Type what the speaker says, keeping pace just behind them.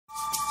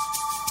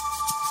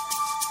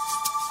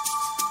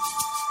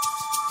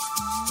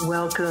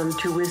Welcome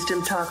to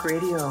Wisdom Talk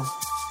Radio,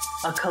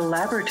 a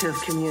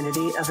collaborative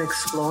community of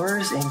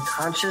explorers in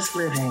conscious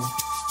living.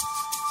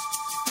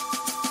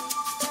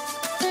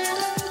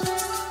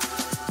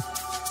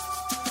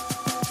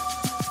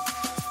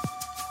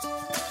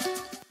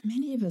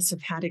 Many of us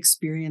have had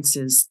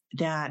experiences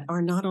that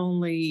are not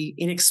only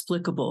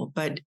inexplicable,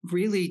 but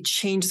really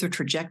change the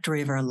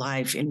trajectory of our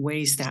life in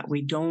ways that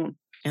we don't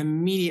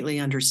immediately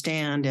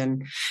understand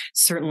and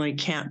certainly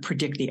can't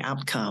predict the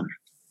outcome.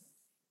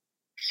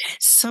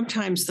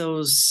 Sometimes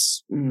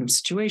those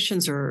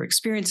situations or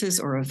experiences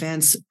or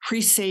events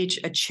presage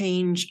a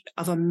change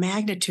of a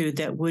magnitude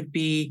that would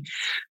be,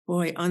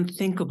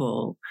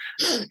 unthinkable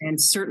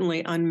and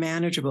certainly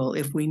unmanageable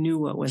if we knew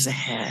what was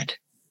ahead.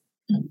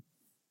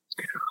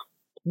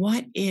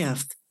 What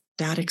if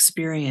that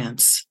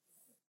experience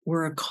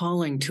were a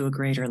calling to a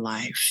greater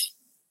life?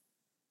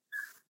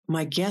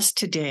 My guest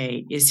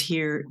today is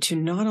here to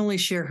not only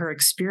share her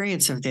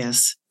experience of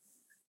this,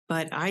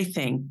 but I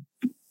think,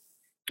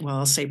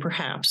 I'll say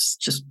perhaps,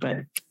 but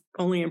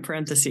only in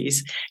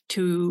parentheses,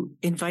 to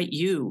invite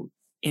you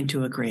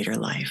into a greater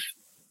life.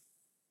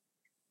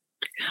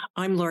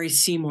 I'm Laurie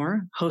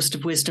Seymour, host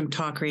of Wisdom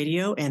Talk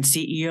Radio and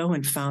CEO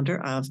and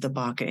founder of the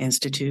Baca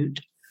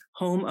Institute,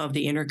 home of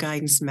the Inner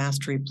Guidance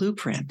Mastery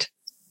Blueprint.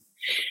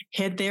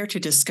 Head there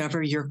to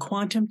discover your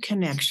quantum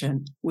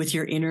connection with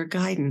your inner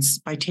guidance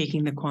by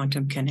taking the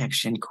Quantum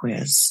Connection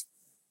quiz.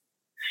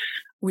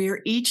 We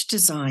are each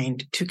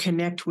designed to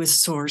connect with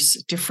Source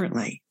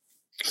differently.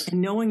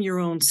 And knowing your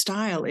own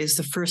style is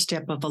the first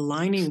step of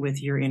aligning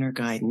with your inner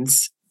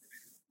guidance.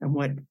 And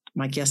what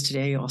my guest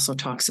today also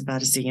talks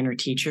about is the inner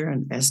teacher,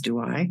 and as do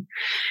I,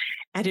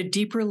 at a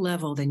deeper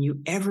level than you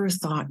ever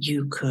thought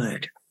you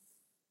could.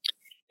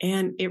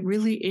 And it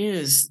really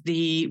is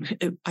the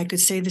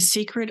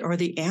secret or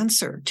the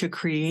answer to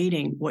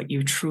creating what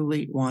you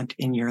truly want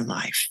in your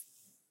life.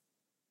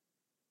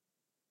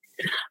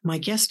 My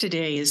guest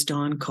today is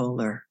Dawn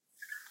Kohler,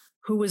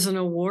 who was an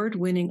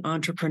award-winning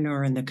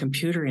entrepreneur in the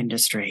computer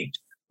industry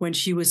when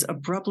she was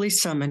abruptly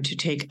summoned to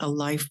take a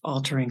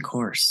life-altering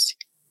course.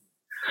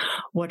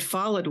 What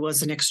followed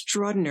was an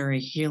extraordinary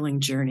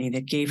healing journey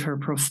that gave her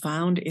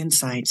profound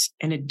insights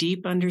and a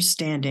deep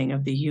understanding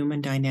of the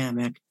human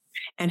dynamic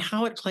and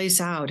how it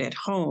plays out at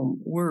home,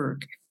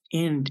 work,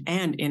 and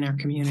in our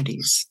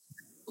communities.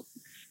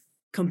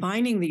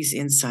 Combining these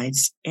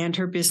insights and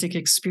her business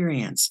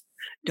experience,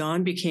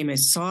 Dawn became a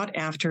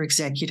sought-after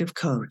executive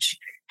coach,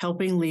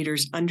 helping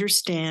leaders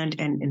understand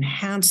and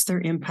enhance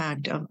their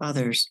impact on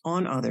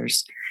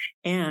others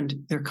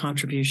and their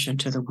contribution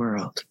to the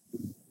world.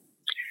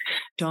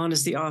 Dawn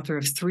is the author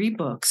of 3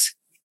 books,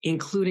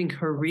 including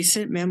her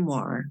recent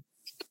memoir,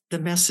 The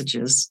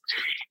Messages,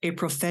 a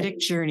prophetic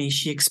journey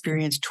she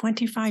experienced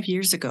 25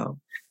 years ago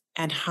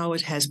and how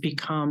it has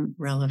become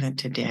relevant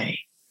today.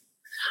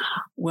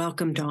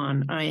 Welcome,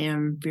 Dawn. I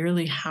am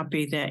really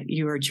happy that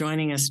you are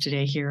joining us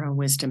today here on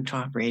Wisdom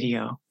Talk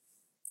Radio.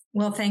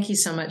 Well, thank you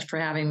so much for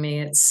having me.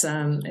 It's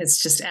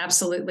just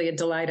absolutely a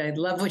delight. I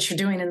love what you're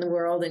doing in the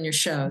world and your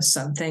show.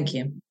 So thank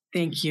you.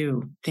 Thank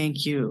you.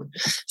 Thank you.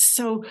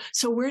 So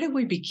where do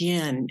we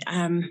begin?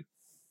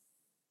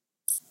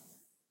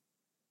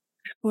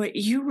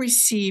 You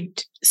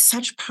received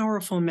such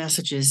powerful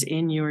messages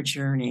in your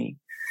journey.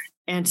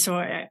 And so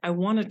I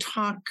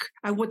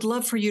would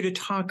love for you to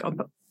talk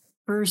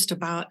first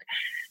about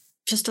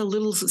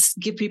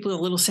give people a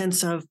little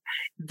sense of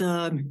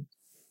the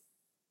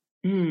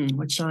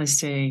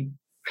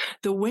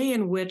way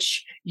in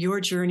which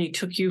your journey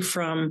took you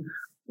from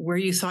where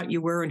you thought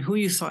you were and who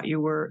you thought you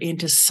were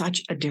into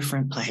such a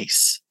different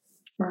place.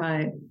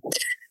 Right.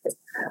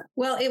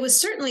 Well, it was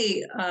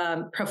certainly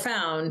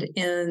profound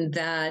in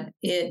that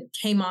it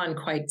came on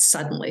quite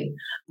suddenly.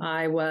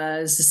 I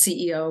was the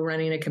CEO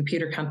running a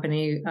computer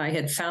company I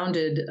had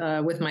founded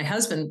with my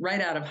husband right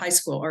out of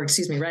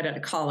right out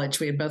of college.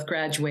 We had both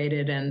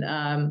graduated,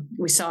 and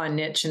we saw a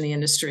niche in the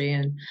industry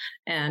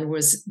and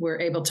were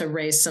able to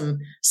raise some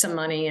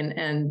money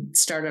and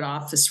started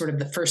off as sort of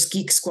the first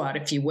geek squad,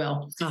 if you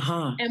will.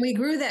 Uh-huh. And we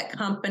grew that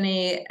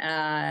company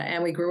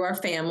and we grew our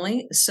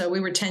family. So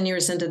we were 10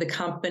 years into the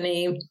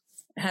company.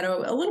 Had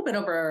a little bit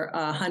over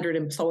 100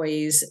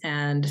 employees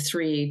and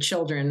 3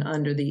 children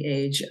under the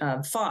age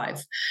of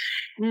 5.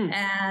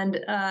 And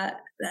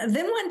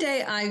then one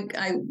day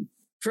I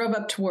drove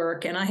up to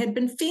work and I had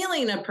been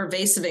feeling a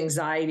pervasive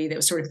anxiety that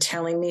was sort of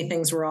telling me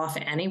things were off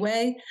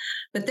anyway.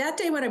 But that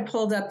day when I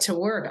pulled up to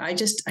work, I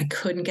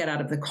couldn't get out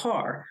of the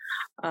car.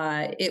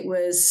 It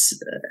was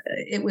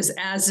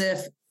as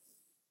if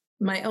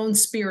my own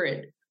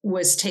spirit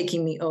was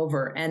taking me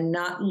over and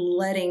not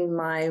letting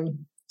my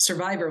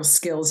survival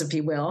skills, if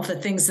you will, the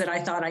things that I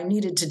thought I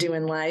needed to do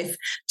in life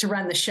to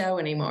run the show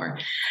anymore.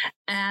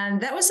 And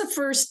that was the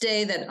first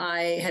day that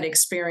I had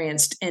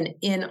experienced an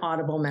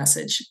inaudible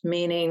message,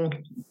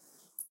 meaning,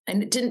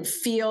 and it didn't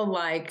feel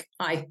like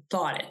I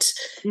thought it.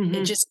 Mm-hmm.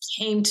 It just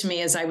came to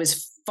me as I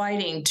was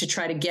fighting to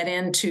try to get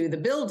into the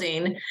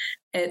building.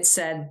 It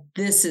said,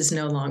 "This is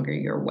no longer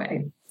your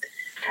way."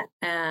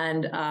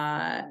 And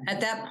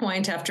at that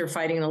point, after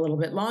fighting a little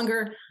bit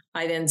longer,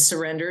 I then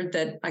surrendered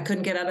that I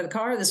couldn't get out of the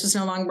car. This was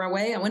no longer my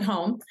way. I went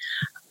home.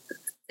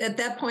 At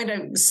that point,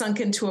 I sunk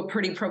into a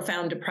pretty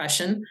profound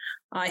depression.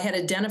 I had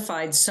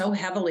identified so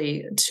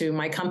heavily to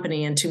my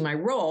company and to my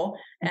role,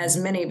 as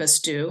many of us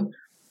do,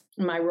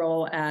 my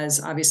role as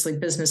obviously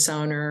business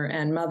owner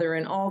and mother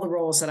and all the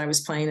roles that I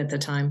was playing at the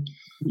time.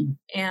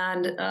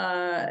 And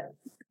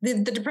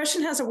the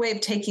depression has a way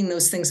of taking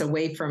those things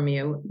away from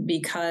you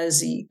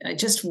because I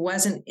just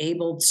wasn't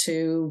able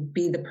to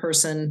be the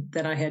person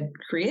that I had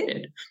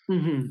created.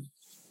 Mm-hmm.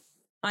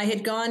 I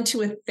had gone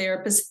to a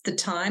therapist at the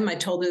time. I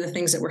told her the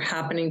things that were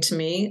happening to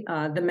me.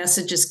 The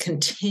messages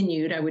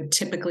continued. I would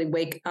typically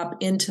wake up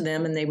into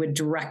them and they would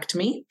direct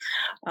me.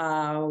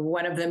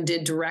 One of them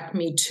did direct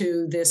me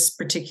to this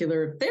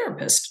particular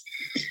therapist.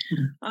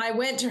 I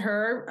went to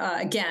her,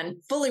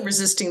 again, fully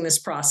resisting this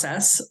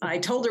process. I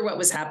told her what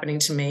was happening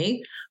to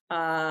me.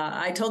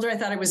 I told her I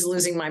thought I was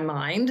losing my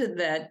mind,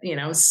 that,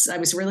 I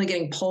was really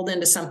getting pulled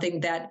into something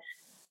that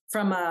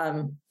from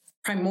a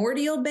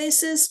primordial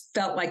basis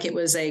felt like it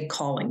was a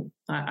calling.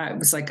 I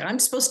was like, I'm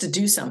supposed to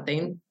do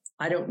something.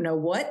 I don't know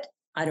what.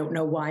 I don't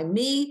know why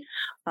me.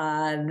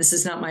 This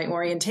is not my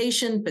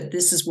orientation, but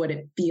this is what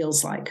it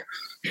feels like.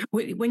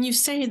 When you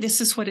say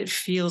this is what it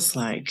feels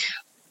like,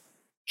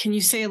 can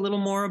you say a little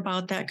more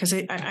about that? Because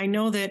I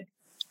know that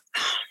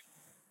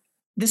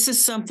this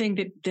is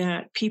something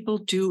that people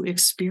do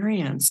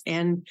experience,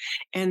 and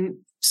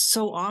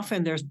so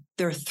often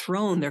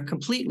they're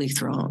completely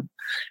thrown.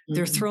 Mm-hmm.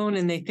 They're thrown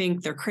and they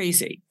think they're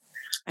crazy.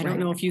 I don't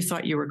know if you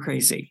thought you were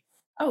crazy.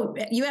 Oh,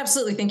 you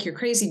absolutely think you're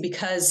crazy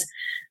because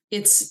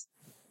it's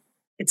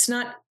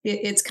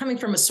coming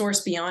from a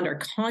source beyond our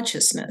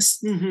consciousness.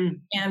 Mm-hmm.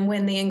 And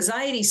when the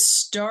anxiety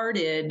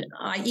started,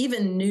 I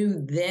even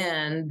knew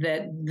then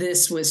that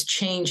this was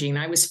changing.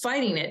 I was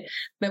fighting it.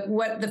 But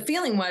what the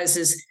feeling was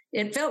is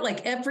it felt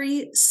like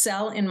every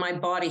cell in my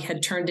body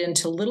had turned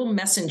into little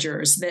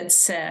messengers that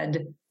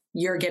said,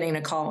 you're getting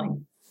a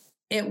calling.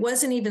 It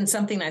wasn't even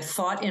something I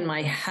thought in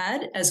my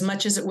head as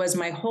much as it was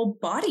my whole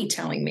body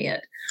telling me it.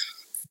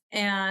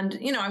 And,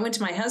 I went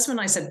to my husband.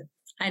 I said,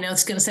 I know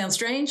it's going to sound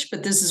strange,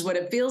 but this is what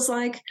it feels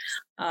like.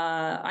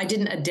 I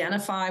didn't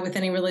identify with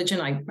any religion.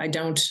 I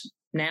don't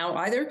now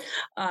either.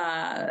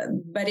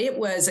 But it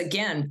was,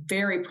 again,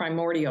 very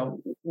primordial.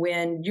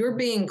 When you're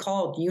being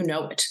called,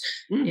 it.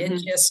 Mm-hmm.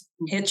 It just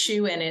hits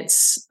you. And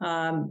it's,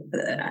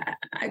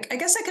 I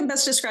guess I can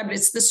best describe it.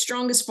 It's the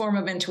strongest form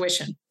of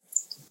intuition.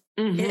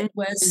 Mm-hmm. It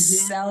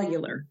was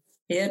cellular.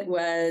 It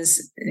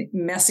was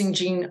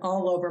messaging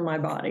all over my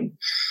body.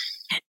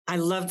 I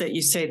love that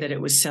you say that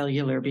it was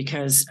cellular,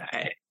 because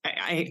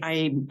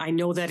I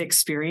know that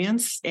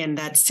experience and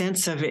that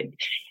sense of it,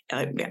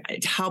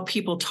 how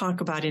people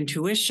talk about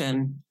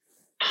intuition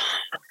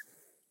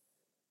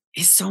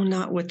is so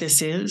not what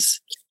this is.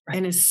 Right.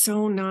 And is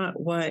so not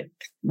what,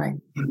 right.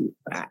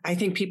 I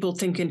think people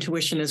think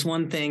intuition is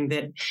one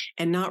thing,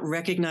 and not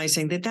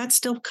recognizing that that's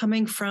still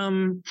coming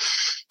from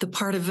the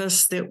part of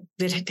us that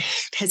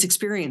has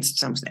experienced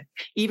something,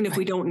 even if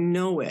we don't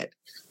know it.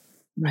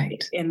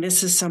 Right. And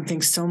this is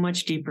something so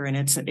much deeper, and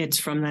it's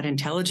from that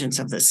intelligence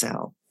of the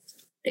cell.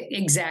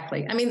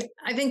 Exactly. I mean,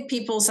 I think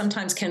people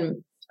sometimes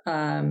can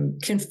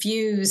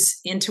confuse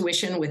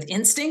intuition with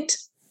instinct,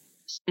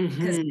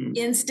 because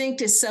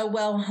instinct is so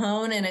well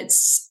honed and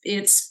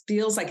it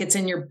feels like it's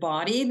in your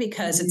body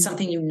because it's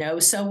something you know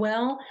so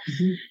well.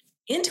 Mm-hmm.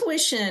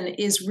 Intuition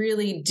is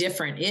really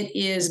different. It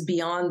is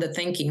beyond the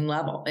thinking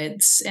level.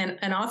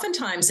 And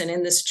oftentimes, and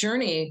in this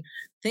journey,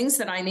 things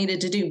that I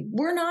needed to do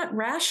were not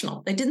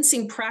rational. They didn't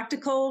seem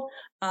practical.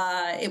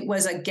 It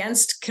was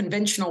against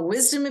conventional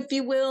wisdom, if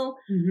you will.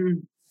 Mm-hmm.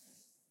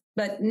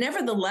 But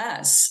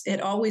nevertheless,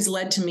 it always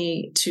led to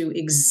me to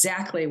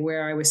exactly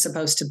where I was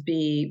supposed to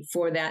be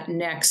for that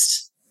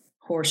next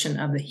portion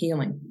of the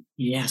healing.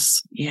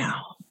 Yes. Yeah.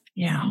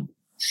 Yeah.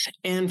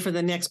 And for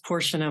the next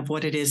portion of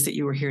what it is that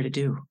you were here to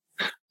do.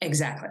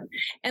 Exactly.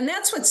 And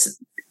that's what's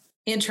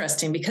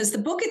interesting, because the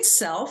book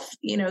itself,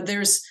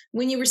 there's,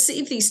 when you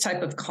receive these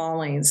type of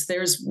callings,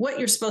 there's what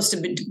you're supposed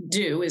to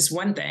do is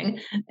one thing.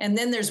 And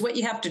then there's what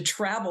you have to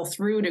travel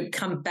through to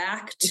come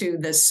back to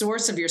the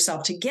source of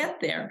yourself to get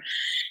there.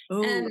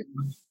 Ooh. And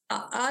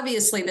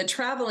obviously the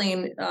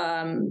traveling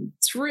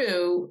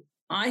through,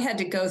 I had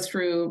to go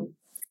through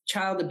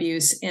child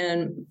abuse,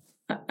 and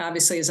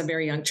obviously as a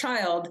very young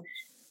child,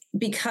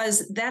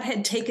 because that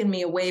had taken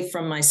me away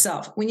from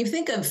myself. When you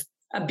think of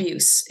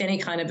abuse, any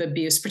kind of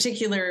abuse,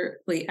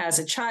 particularly as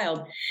a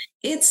child,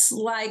 it's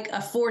like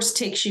a force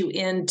takes you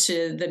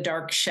into the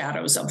dark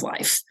shadows of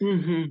life.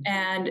 Mm-hmm.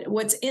 And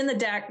what's in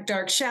the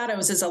dark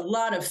shadows is a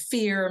lot of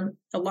fear,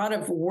 a lot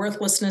of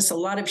worthlessness, a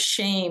lot of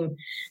shame.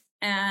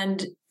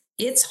 And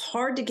it's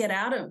hard to get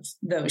out of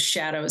those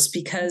shadows,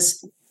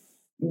 because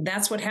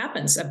that's what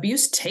happens.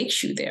 Abuse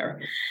takes you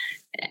there.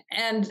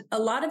 And a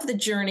lot of the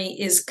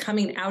journey is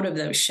coming out of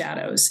those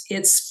shadows.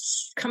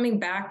 It's coming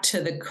back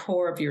to the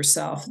core of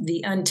yourself,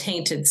 the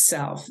untainted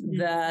self,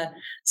 the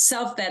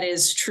self that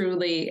is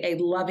truly a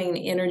loving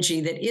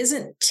energy that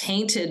isn't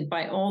tainted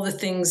by all the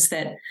things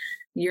that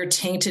you're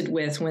tainted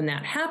with when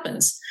that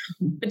happens.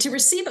 But to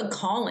receive a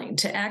calling,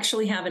 to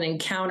actually have an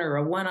encounter,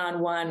 a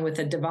one-on-one with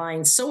a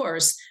divine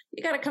source,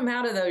 you got to come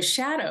out of those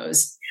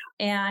shadows,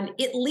 and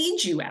it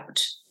leads you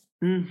out.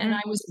 Mm-hmm. And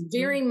I was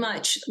very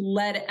much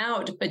led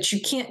out, but you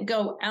can't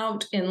go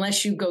out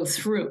unless you go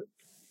through.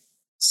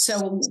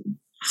 So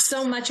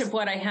much of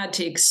what I had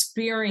to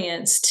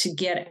experience to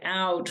get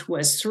out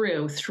was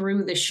through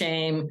the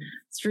shame,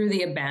 through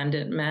the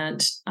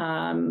abandonment,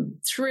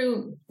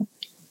 through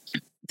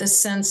the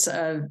sense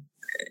of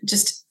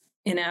just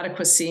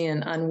inadequacy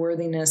and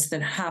unworthiness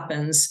that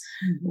happens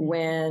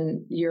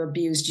when you're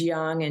abused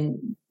young and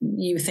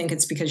you think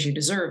it's because you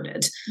deserved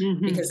it,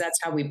 because that's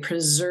how we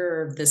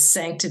preserve the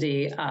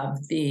sanctity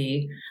of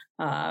the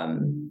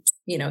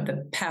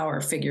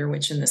power figure,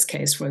 which in this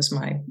case was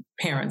my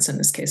parents, in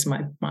this case,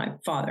 my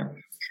father,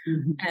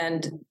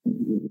 and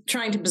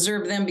trying to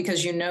preserve them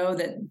because you know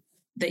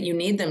that you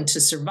need them to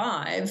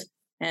survive.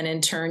 And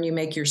in turn, you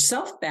make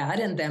yourself bad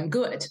and them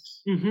good.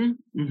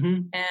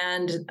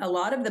 And a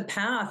lot of the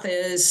path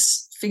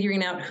is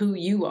figuring out who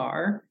you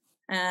are,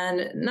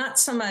 and not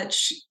so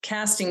much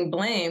casting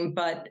blame,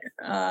 but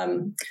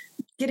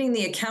getting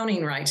the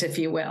accounting right, if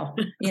you will.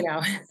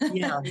 Yeah,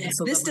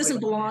 this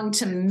doesn't belong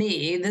to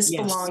me. This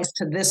belongs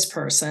to this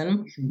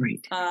person.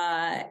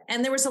 Right.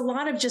 And there was a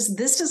lot of just,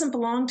 this doesn't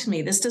belong to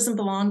me. This doesn't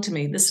belong to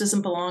me. This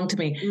doesn't belong to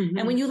me.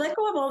 And when you let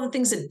go of all the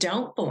things that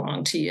don't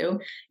belong to you,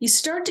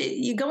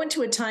 you go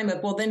into a time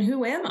of, well, then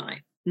who am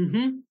I?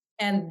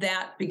 And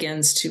that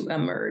begins to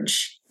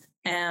emerge.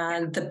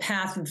 And the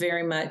path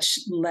very much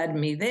led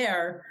me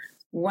there.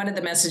 One of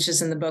the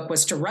messages in the book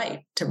was to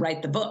write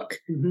the book.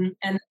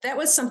 And that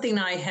was something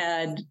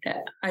I'd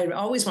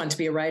always wanted to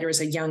be a writer as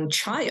a young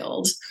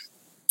child.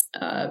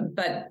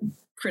 But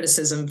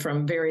criticism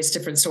from various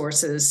different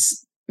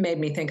sources made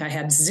me think I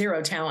had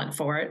zero talent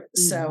for it.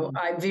 So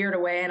I veered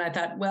away and I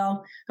thought,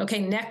 well, okay,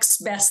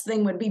 next best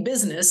thing would be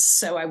business.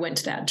 So I went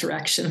to that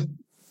direction.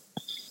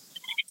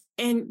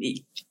 And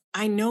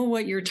I know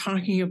what you're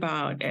talking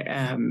about.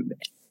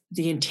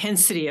 The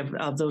intensity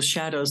of those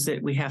shadows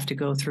that we have to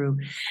go through.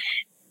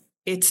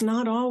 It's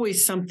not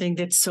always something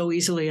that's so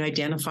easily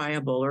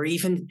identifiable, or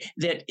even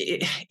that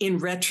in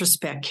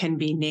retrospect can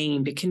be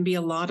named. It can be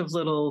a lot of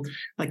little,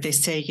 like they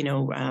say,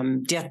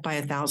 death by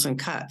 1,000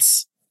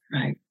 cuts.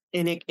 Right.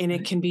 And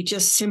it can be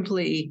just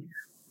simply,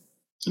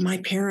 my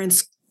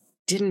parents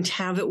didn't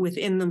have it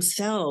within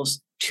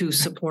themselves to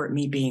support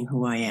me being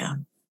who I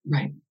am.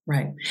 Right.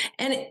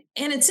 And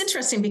it's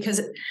interesting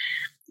because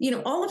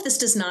all of this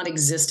does not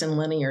exist in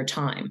linear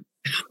time.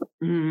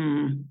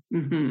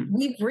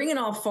 We bring it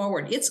all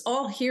forward. It's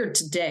all here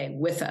today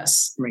with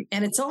us. Right.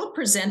 And it's all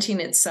presenting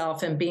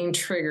itself and being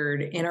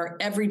triggered in our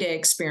everyday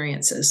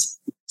experiences.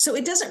 So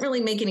it doesn't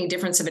really make any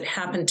difference if it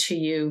happened to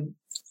you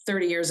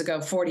 30 years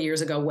ago, 40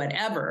 years ago,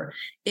 whatever.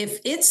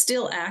 If it's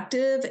still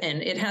active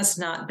and it has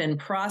not been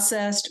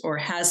processed or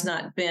has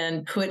not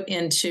been put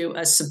into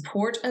a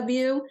support of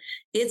you,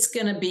 it's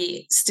going to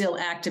be still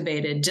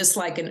activated, just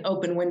like an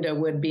open window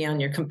would be on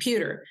your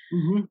computer.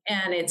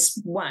 And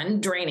it's one,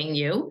 draining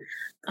you.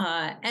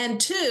 And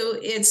two,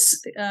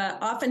 it's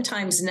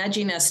oftentimes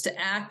nudging us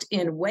to act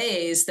in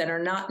ways that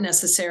are not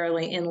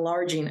necessarily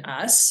enlarging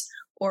us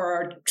or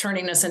are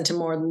turning us into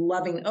more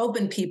loving,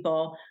 open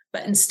people,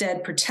 but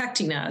instead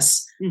protecting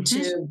us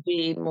to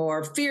be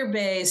more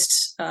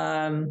fear-based,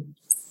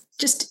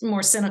 just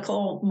more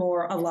cynical,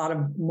 a lot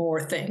of more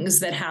things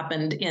that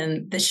happened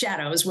in the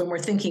shadows when we're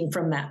thinking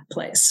from that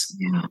place.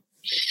 Yeah.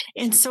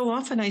 And so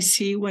often I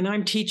see when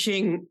I'm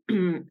teaching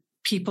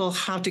people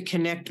how to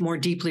connect more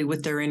deeply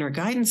with their inner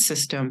guidance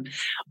system,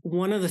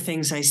 one of the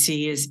things I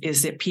see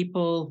is that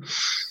people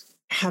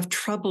have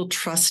trouble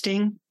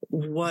trusting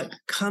what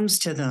comes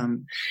to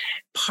them,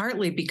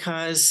 partly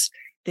because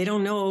they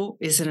don't know,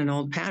 is it an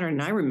old pattern?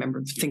 And I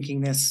remember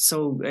thinking this,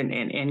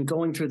 and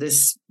going through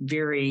this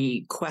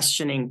very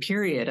questioning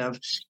period of,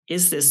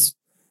 is this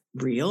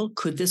real?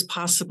 Could this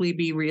possibly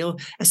be real?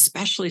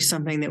 Especially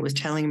something that was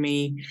telling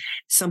me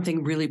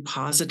something really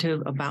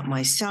positive about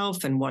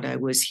myself and what I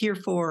was here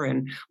for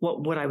and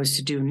what I was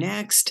to do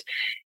next.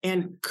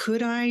 And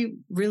could I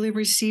really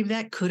receive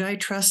that? Could I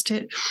trust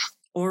it?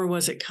 Or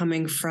was it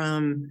coming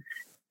from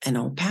an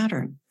old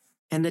pattern?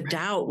 And the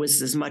doubt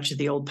was as much of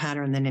the old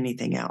pattern than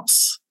anything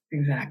else.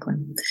 Exactly.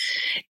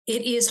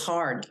 It is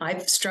hard.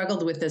 I've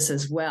struggled with this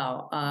as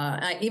well.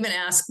 I even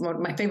asked, one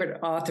of my favorite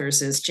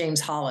authors is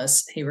James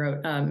Hollis. He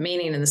wrote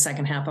Meaning in the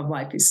Second Half of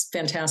Life. He's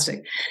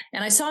fantastic.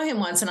 And I saw him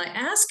once and I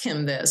asked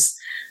him this,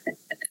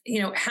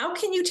 how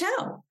can you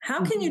tell?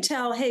 How can you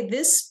tell, hey,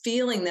 this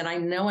feeling that I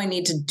know I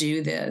need to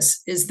do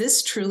this, is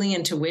this truly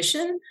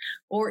intuition?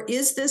 Or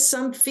is this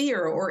some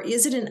fear? Or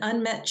is it an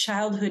unmet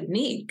childhood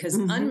need? Because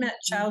unmet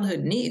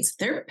childhood needs,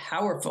 they're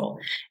powerful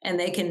and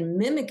they can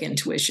mimic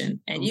intuition.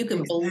 And you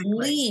can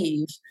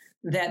believe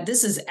that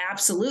this is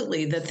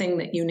absolutely the thing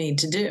that you need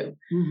to do.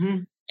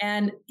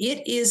 And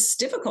it is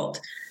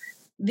difficult.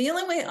 The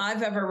only way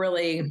I've ever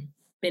really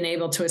been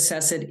able to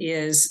assess it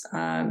is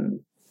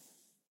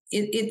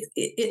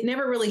it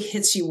never really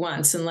hits you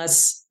once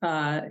unless,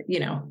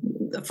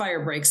 the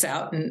fire breaks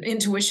out, and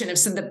intuition,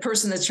 if the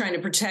person that's trying to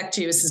protect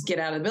you says, get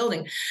out of the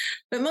building.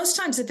 But most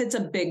times, if it's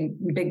a big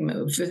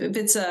move, if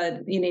it's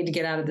you need to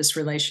get out of this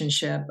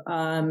relationship,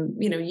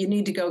 you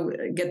need to go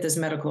get this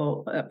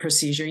medical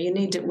procedure, you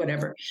need to,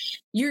 whatever,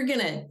 you're going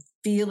to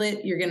feel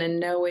it. You're going to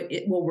know it.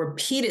 It will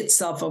repeat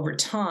itself over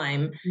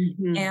time.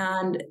 Mm-hmm.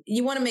 And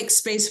you want to make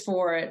space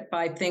for it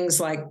by things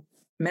like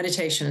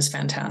meditation is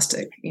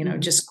fantastic.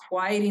 Just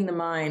quieting the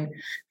mind.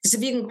 Because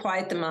if you can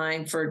quiet the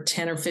mind for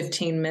 10 or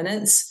 15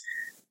 minutes,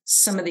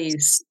 some of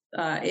these,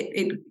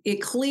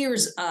 it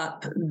clears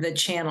up the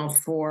channel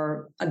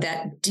for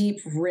that deep,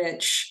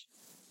 rich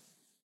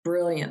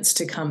brilliance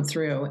to come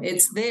through.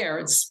 It's there.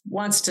 It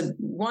wants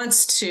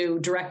to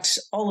direct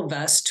all of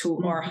us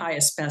to our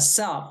highest, best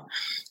self.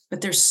 But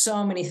there's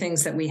so many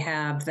things that we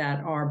have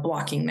that are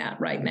blocking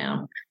that right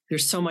now.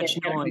 There's so much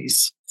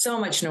noise. So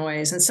much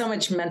noise and so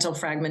much mental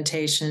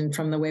fragmentation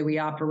from the way we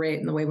operate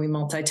and the way we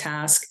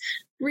multitask.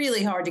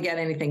 Really hard to get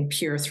anything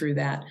pure through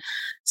that.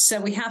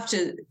 So we have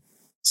to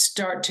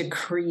start to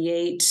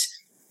create,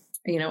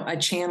 a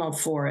channel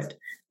for it.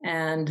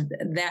 And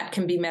that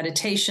can be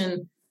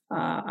meditation.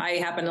 I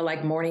happen to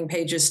like morning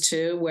pages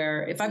too,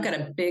 where if I've got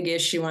a big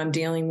issue I'm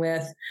dealing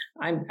with,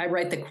 I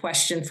write the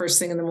question first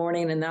thing in the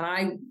morning, and then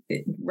I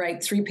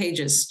write 3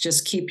 pages.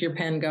 Just keep your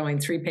pen going,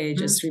 3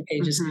 pages, 3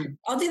 pages. Mm-hmm.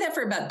 I'll do that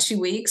for about 2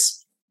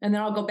 weeks, and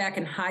then I'll go back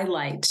and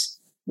highlight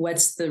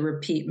what's the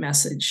repeat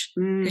message.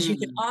 Because you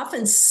can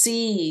often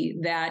see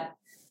that,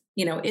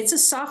 it's a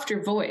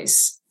softer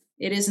voice.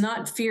 It is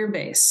not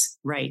fear-based.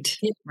 Right.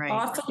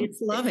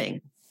 It's loving.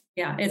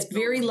 Yeah, it's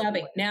very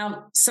loving.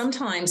 Now,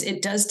 sometimes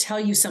it does tell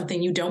you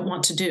something you don't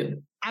want to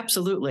do.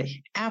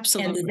 Absolutely.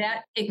 And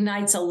that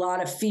ignites a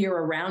lot of fear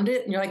around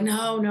it. And you're like,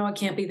 no, it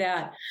can't be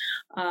that.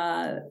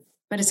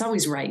 But it's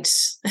always right.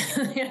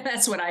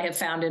 That's what I have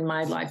found in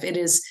my life. It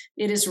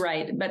is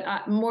right.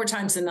 But more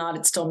times than not,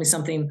 it's told me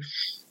something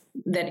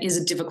that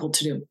is difficult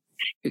to do.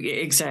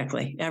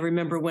 Exactly. I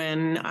remember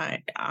when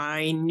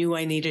I knew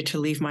I needed to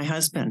leave my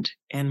husband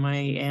and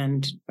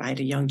I had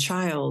a young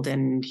child,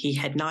 and he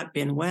had not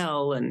been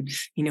well and,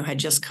 had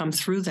just come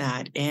through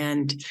that.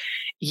 And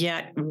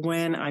yet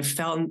when I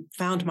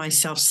found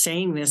myself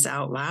saying this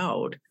out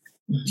loud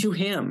to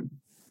him,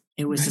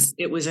 it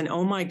was an,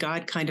 oh my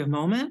God kind of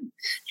moment.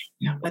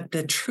 Yeah. But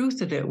the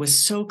truth of it was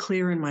so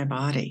clear in my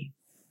body.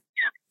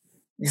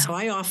 Yeah. So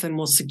I often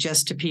will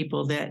suggest to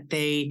people that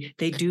they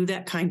do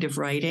that kind of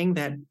writing,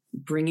 that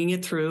bringing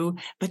it through,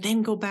 but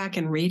then go back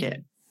and read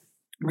it.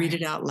 Read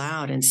it out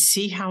loud and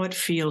see how it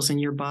feels in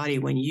your body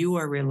when you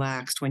are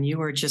relaxed, when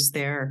you are just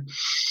there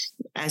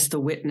as the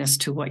witness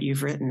to what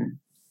you've written.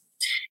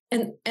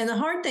 And the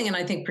hard thing, and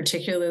I think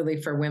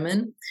particularly for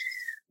women,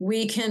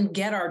 we can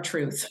get our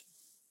truth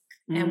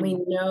and we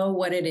know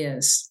what it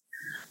is.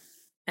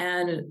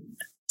 And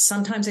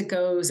sometimes it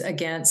goes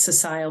against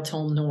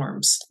societal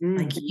norms.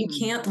 Like you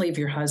can't leave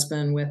your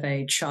husband with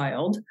a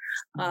child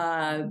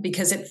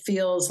because it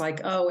feels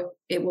like,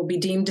 it will be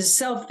deemed as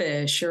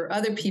selfish, or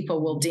other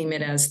people will deem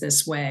it as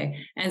this way.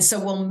 And so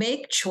we'll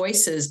make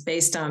choices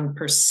based on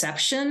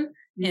perception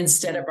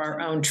instead of our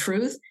own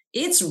truth.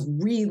 It's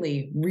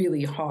really,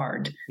 really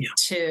hard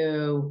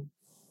to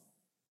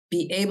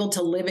be able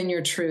to live in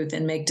your truth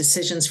and make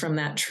decisions from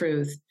that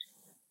truth,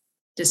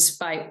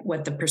 despite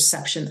what the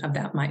perception of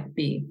that might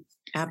be.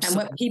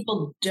 Absolutely. And what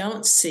people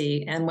don't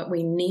see and what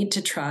we need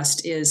to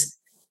trust is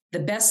the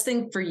best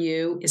thing for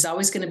you is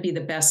always going to be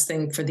the best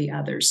thing for the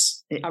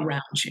others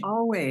around you.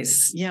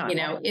 Always. Yeah.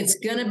 It's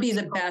going to be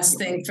the best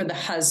thing for the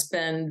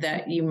husband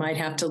that you might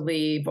have to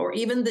leave, or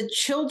even the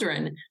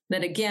children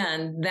that,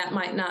 again, that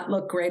might not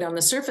look great on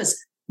the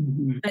surface,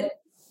 but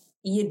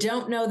you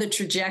don't know the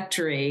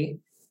trajectory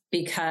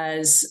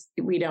because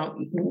we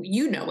don't,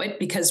 it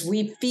because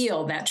we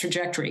feel that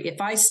trajectory. If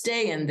I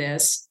stay in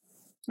this,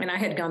 and I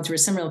had gone through a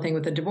similar thing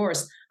with a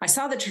divorce, I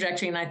saw the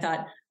trajectory and I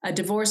thought a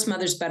divorced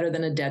mother's better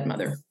than a dead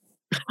mother.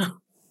 Yeah.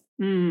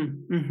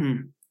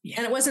 And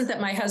it wasn't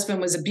that my husband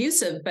was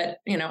abusive, but,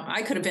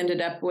 I could have ended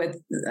up with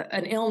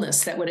an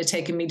illness that would have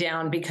taken me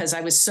down because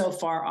I was so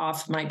far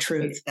off my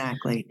truth.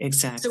 Exactly.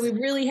 So we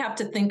really have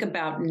to think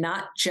about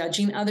not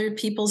judging other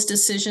people's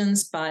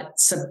decisions, but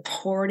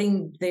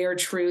supporting their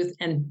truth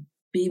and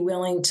be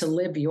willing to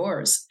live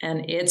yours.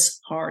 And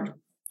it's hard.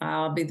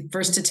 I'll be the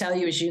first to tell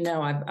you, as you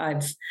know,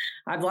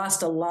 I've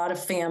lost a lot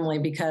of family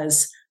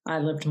because I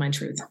lived my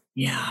truth.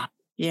 Yeah.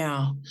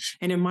 Yeah.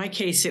 And in my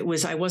case,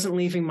 I wasn't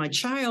leaving my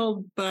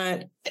child,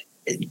 but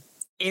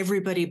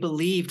everybody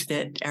believed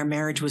that our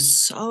marriage was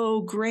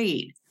so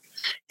great.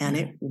 And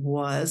it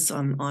was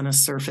on a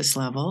surface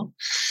level.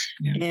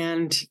 Yeah.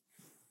 And,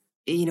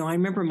 I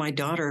remember my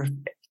daughter,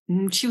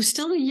 she was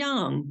still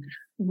young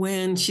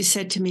when she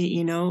said to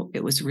me,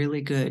 it was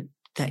really good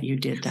that you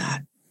did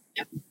that.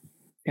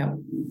 Yeah.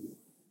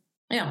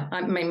 Yeah.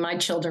 I mean, my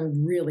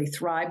children really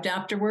thrived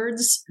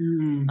afterwards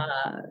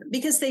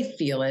because they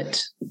feel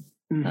it.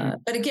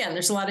 But again,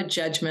 there's a lot of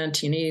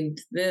judgment. You need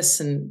this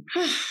and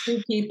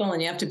 2 people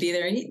and you have to be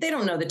there. They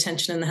don't know the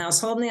tension in the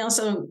household. And they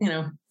also,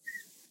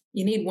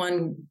 you need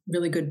one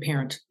really good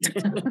parent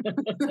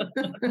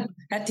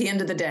at the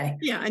end of the day.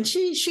 Yeah. And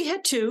she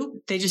had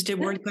two. They just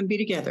weren't going to be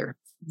together.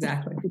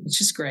 Exactly. It's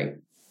just great.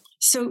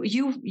 So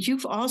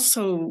you've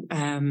also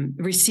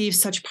received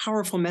such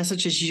powerful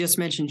messages. You just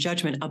mentioned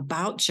judgment,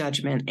 about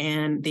judgment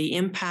and the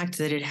impact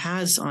that it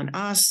has on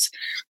us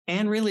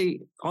and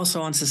really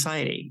also on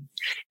society.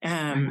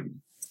 And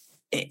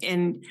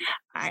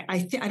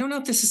I don't know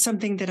if this is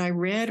something that I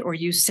read or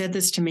you said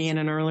this to me in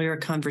an earlier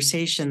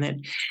conversation that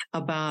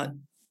about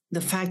the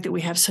fact that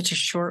we have such a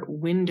short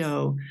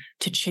window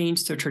to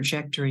change the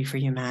trajectory for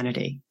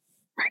humanity.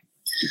 Right.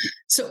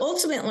 So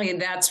ultimately,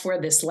 that's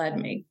where this led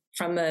me.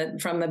 From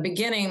the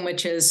beginning,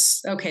 which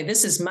is, okay,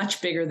 this is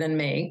much bigger than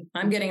me.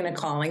 I'm getting a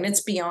calling.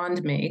 It's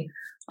beyond me.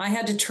 I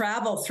had to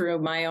travel through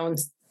my own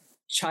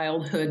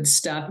childhood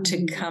stuff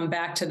to come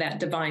back to that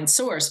divine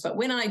source. But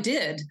when I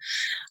did,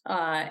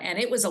 and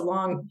it was a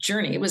long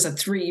journey, it was a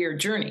 3-year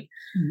journey.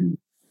 Mm-hmm.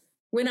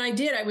 When I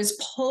did, I was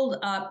pulled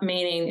up,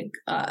 meaning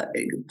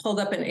pulled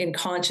up in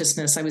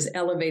consciousness. I was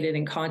elevated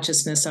in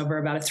consciousness over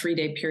about a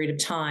 3-day period of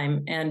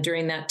time. And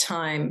during that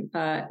time,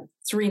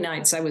 3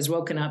 nights, I was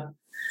woken up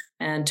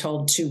and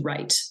told to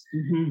write.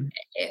 Mm-hmm.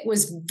 It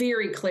was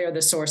very clear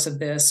the source of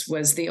this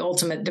was the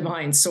ultimate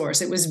divine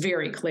source. It was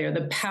very clear,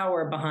 the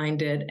power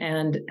behind it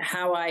and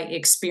how I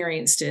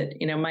experienced it.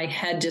 You know, my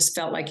head just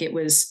felt like it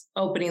was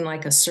opening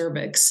like a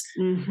cervix.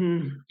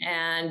 Mm-hmm.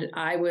 And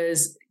I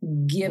was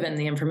given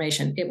the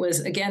information. It was,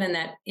 again, in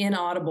that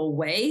inaudible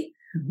way,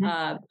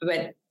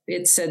 but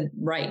it said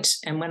write.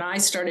 And when I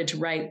started to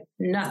write,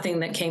 nothing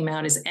that came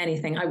out is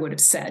anything I would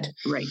have said.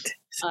 Right.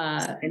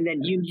 And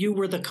then you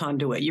were the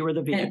conduit, you were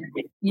the vehicle.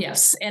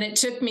 Yes. And it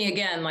took me,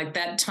 again, like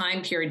that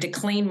time period to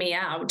clean me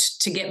out,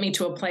 to get me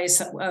to a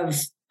place of,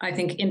 I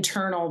think,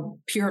 internal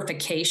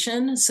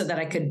purification so that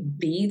I could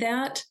be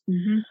that.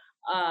 Mm-hmm.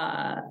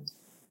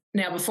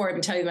 Now, before I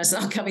even tell you this,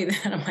 I'll cover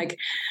that. I'm like,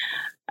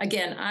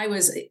 again, I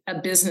was a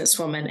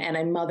businesswoman and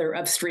a mother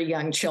of 3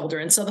 young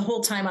children. So the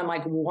whole time I'm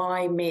like,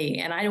 why me?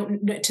 And I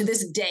don't, to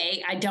this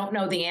day, I don't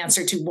know the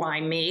answer to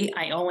why me.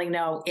 I only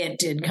know it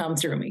did come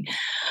through me.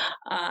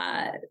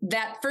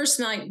 That first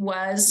night it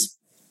was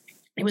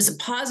a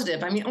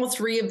positive. I mean, all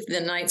 3 of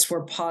the nights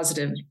were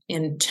positive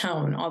in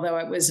tone, although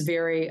it was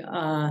very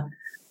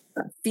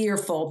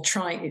fearful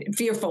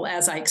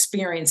as I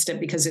experienced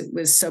it because it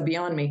was so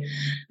beyond me.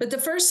 But the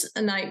first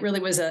night really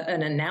was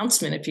an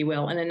announcement, if you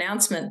will, an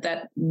announcement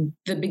that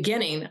the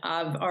beginning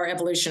of our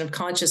evolution of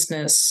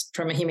consciousness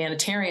from a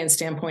humanitarian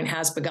standpoint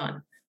has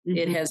begun. Mm-hmm.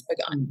 It has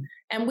begun.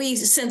 And we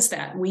sense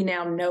that. We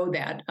now know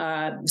that.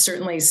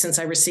 Certainly since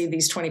I received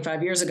these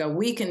 25 years ago,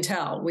 we can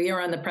tell we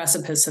are on the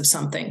precipice of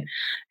something.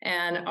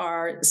 And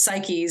our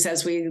psyches,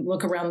 as we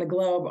look around the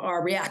globe,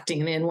 are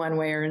reacting in one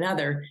way or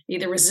another,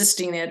 either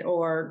resisting it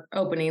or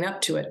opening up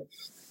to it.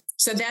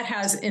 So that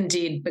has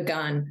indeed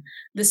begun.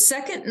 The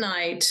second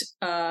night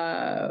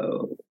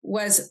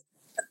was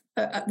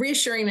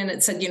reassuring, and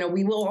it said,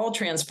 we will all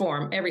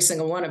transform. Every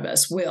single one of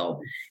us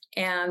will.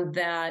 And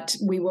that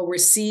we will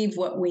receive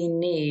what we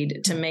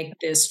need to make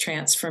this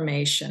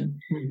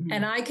transformation. Mm-hmm.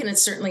 And I can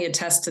certainly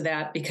attest to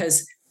that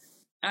because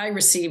I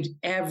received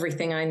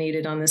everything I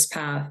needed on this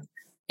path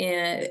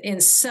in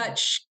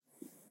such,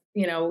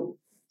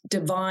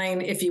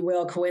 divine, if you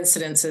will,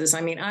 coincidences. I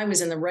mean, I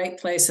was in the right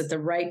place at the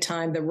right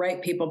time. The right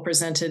people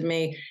presented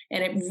me,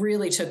 and it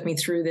really took me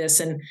through this.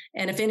 And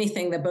if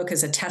anything, the book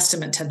is a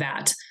testament to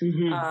that.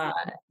 Mm-hmm.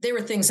 There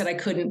were things that I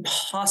couldn't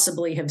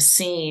possibly have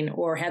seen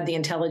or had the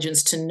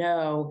intelligence to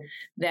know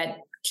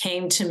that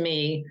came to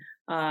me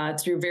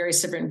through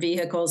various different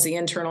vehicles, the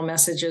internal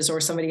messages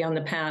or somebody on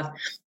the path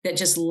that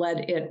just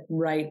led it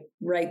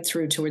right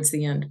through towards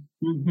the end.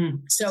 Mm-hmm.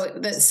 So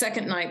the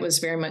second night was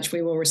very much,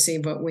 we will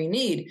receive what we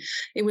need.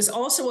 It was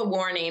also a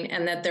warning,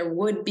 and that there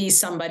would be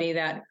somebody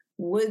that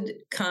would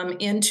come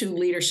into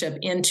leadership,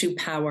 into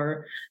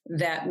power,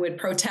 that would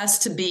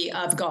protest to be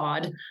of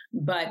God,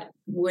 but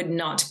would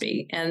not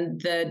be.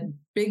 And the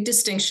big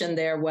distinction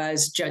there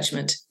was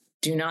judgment.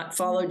 Do not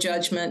follow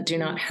judgment. Do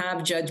not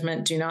have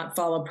judgment. Do not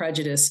follow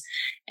prejudice.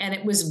 And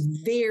it was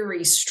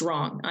very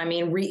strong. I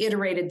mean,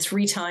 reiterated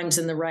 3 times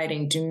in the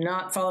writing. Do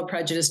not follow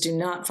prejudice. Do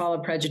not follow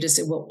prejudice.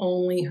 It will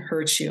only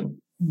hurt you.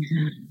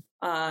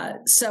 Mm-hmm.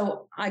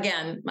 So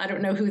again, I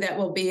don't know who that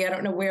will be. I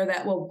don't know where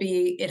that will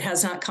be. It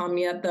has not come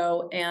yet,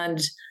 though.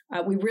 And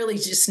we really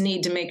just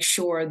need to make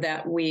sure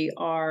that we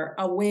are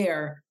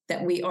aware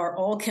that we are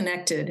all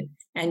connected,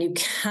 and you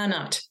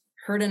cannot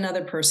hurt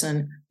another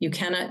person. You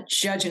cannot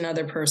judge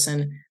another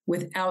person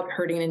without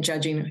hurting and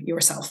judging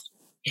yourself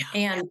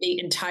and the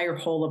entire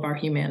whole of our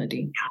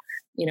humanity.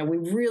 Yeah. We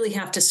really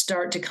have to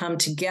start to come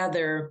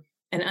together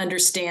and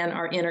understand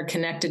our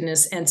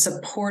interconnectedness and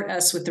support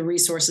us with the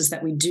resources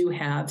that we do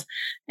have,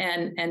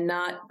 and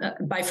not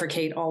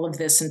bifurcate all of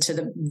this into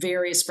the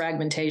various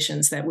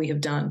fragmentations that we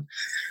have done.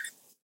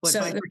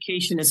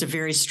 Bifurcation is a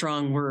very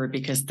strong word,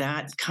 because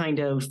that kind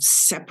of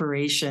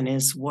separation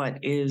is what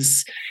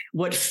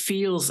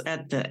feels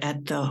at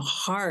the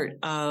heart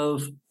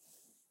of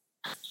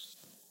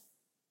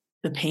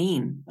the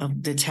pain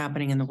that's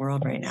happening in the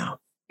world right now.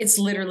 it's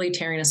literally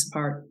tearing us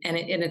apart. And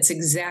it's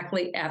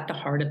exactly at the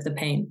heart of the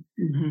pain.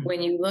 Mm-hmm.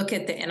 When you look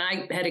at and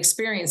I had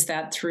experienced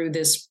that through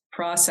this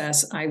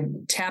process, I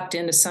tapped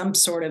into some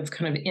sort of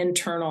kind of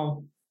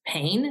internal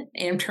pain,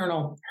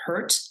 internal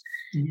hurt.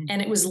 Mm-hmm.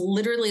 And it was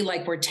literally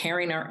like we're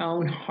tearing our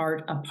own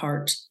heart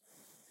apart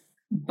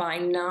by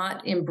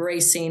not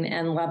embracing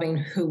and loving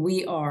who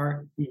we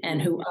are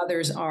and who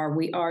others are.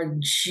 We are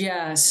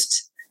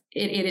just,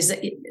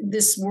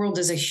 this world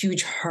is a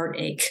huge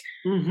heartache,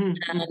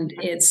 and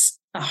it's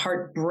a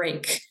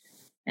heartbreak.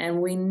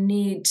 And we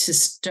need to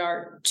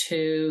start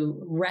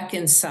to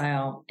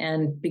reconcile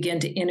and begin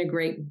to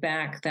integrate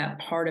back that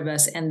part of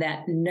us and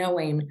that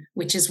knowing,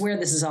 which is where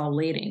this is all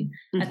leading.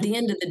 Mm-hmm. At the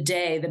end of the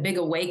day, the big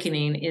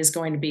awakening is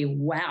going to be,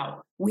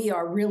 wow, we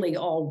are really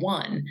all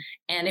one,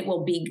 and it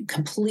will be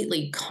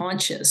completely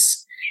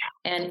conscious.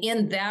 And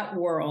in that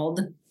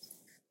world,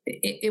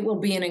 it will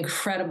be an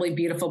incredibly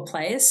beautiful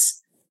place.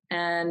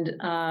 And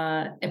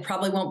it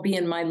probably won't be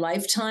in my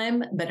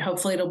lifetime, but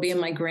hopefully it'll be in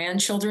my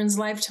grandchildren's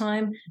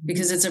lifetime,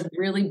 because it's a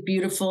really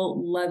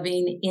beautiful,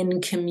 loving,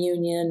 in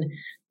communion,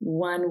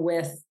 one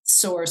with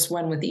source,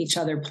 one with each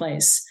other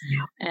place.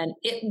 Yeah. And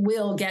it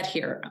will get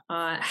here.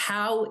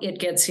 How it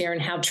gets here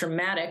and how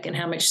traumatic and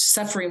how much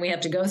suffering we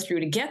have to go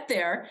through to get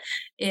there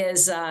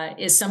is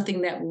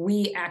something that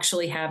we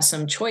actually have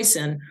some choice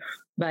in,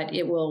 but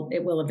it will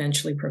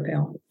eventually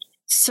prevail.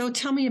 So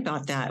tell me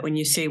about that. When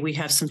you say we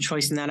have some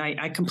choice in that,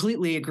 I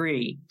completely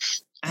agree.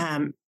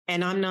 And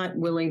I'm not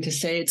willing to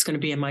say it's going to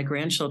be in my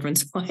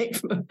grandchildren's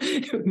life.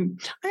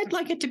 I'd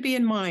like it to be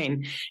in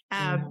mine.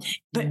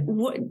 But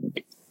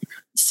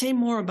say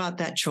more about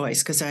that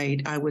choice, because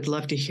I would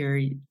love to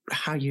hear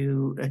how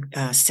you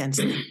sense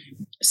it.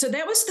 So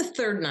that was the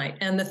third night.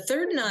 And the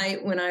third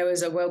night when I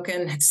was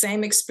awoken,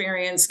 same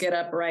experience, get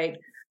up right.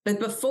 But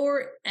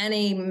before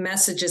any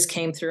messages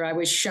came through, I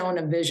was shown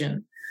a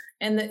vision.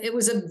 And it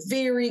was a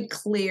very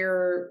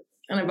clear,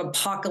 kind of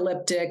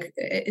apocalyptic,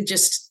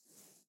 just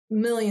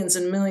millions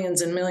and millions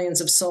and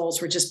millions of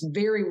souls were just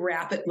very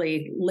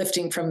rapidly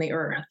lifting from the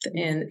earth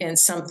and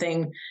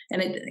something.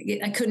 And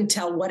I couldn't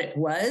tell what it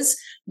was,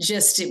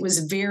 just it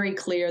was very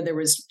clear. There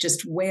was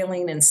just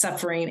wailing and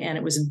suffering, and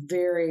it was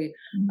very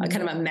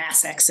kind of a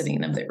mass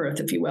exiting of the earth,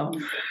 if you will.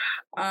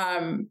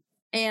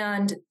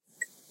 And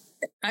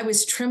I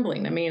was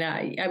trembling. I mean,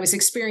 I was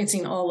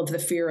experiencing all of the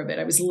fear of it.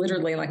 I was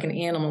literally like an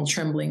animal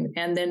trembling.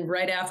 And then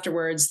right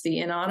afterwards, the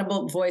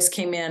inaudible voice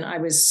came in. I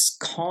was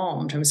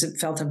calmed. It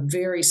felt a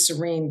very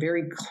serene,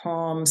 very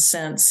calm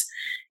sense.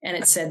 And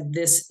it said,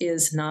 "This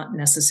is not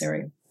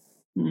necessary.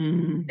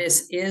 Mm.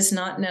 This is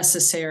not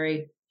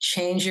necessary.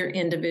 Change your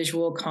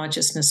individual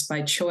consciousness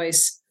by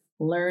choice.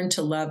 Learn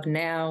to love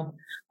now.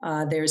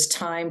 There's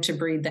time to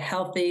breed the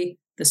healthy,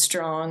 the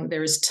strong.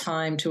 There is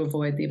time to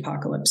avoid the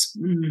apocalypse."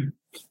 Mm.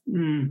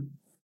 Mm.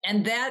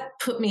 And that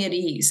put me at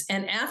ease.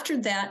 And after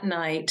that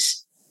night,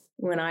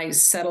 when I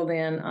settled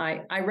in,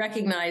 I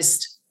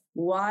recognized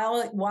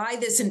why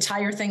this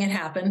entire thing had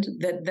happened,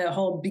 that the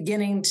whole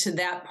beginning to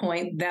that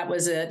point, that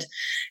was it.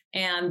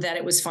 And that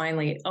it was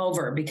finally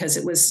over, because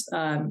it was,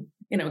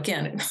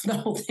 again, the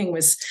whole thing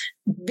was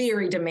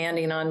very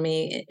demanding on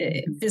me,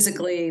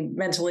 physically,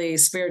 mentally,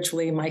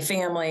 spiritually, my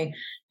family.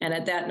 And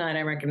at that night,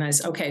 I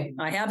recognized, okay,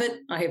 I have it.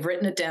 I have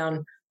written it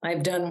down.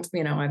 I've done,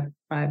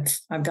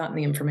 I've gotten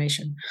the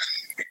information.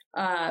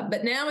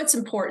 But now it's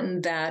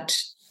important that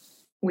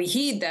we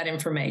heed that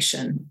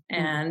information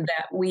and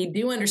that we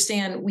do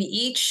understand we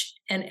each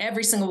and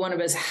every single one of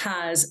us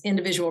has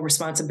individual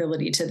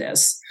responsibility to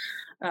this,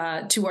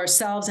 to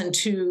ourselves and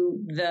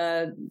to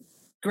the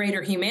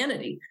greater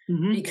humanity,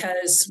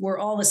 because we're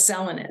all a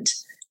cell in it.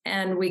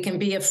 And we can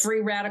be a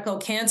free radical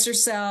cancer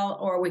cell,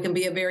 or we can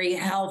be a very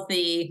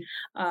healthy,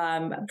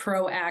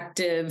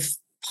 proactive,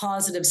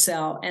 positive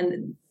cell.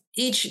 And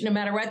each, no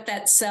matter what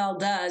that cell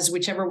does,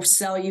 whichever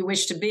cell you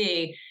wish to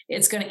be,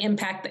 it's going to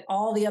impact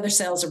all the other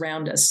cells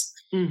around us.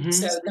 Mm-hmm.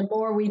 So the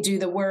more we do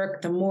the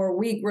work, the more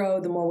we grow,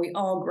 the more we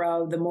all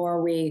grow, the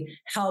more we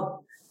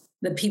help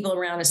the people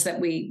around us that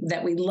we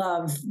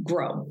love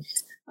grow.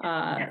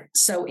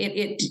 So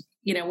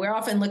we're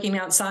often looking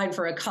outside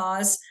for a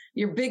cause.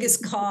 Your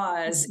biggest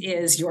cause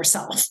is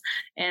yourself.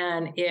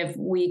 And if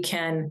we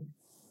can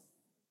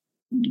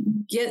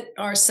get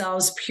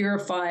ourselves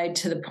purified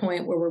to the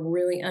point where we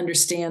really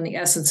understand the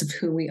essence of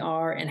who we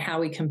are and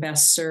how we can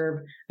best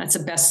serve, that's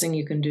the best thing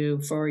you can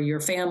do for your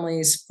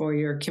families, for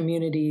your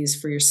communities,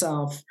 for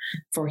yourself,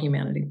 for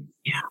humanity.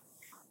 Yeah.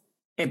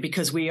 And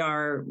because we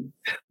are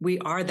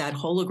that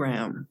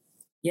hologram.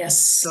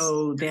 Yes.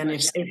 So then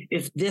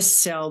if this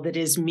cell that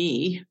is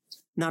me,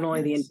 not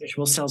only the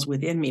individual cells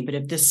within me, but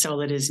if this cell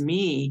that is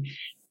me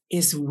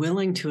is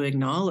willing to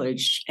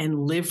acknowledge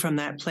and live from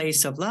that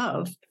place of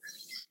love,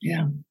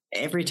 yeah.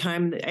 Every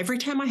time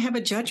I have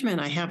a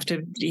judgment, I have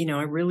to,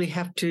 I really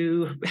have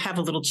to have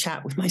a little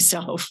chat with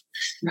myself.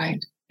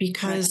 Right.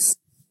 Because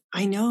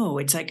I know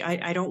it's like,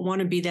 I don't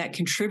want to be that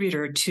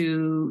contributor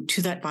to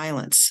that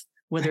violence,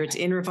 whether it's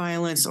inner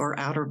violence or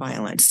outer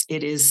violence.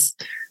 It is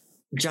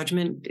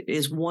judgment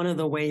is one of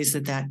the ways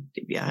that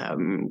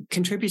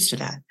contributes to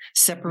that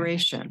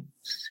separation.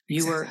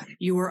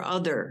 You are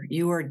other.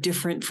 You are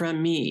different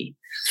from me.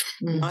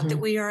 Mm-hmm. Not that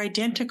we are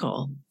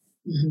identical,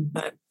 mm-hmm.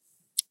 but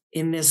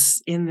in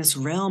this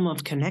realm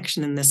of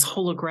connection, in this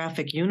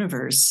holographic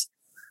universe,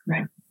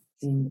 right?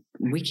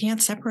 We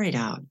can't separate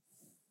out.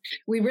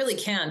 We really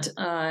can't.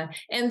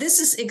 And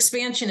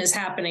expansion is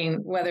happening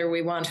whether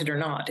we want it or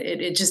not.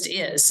 It just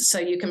is. So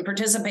you can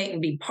participate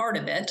and be part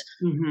of it,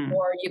 mm-hmm.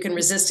 or you can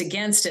resist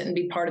against it and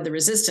be part of the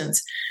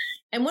resistance.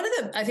 And one of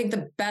I think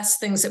the best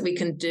things that we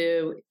can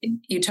do,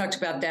 you talked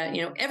about that,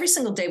 every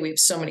single day we have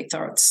so many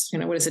thoughts,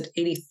 what is it?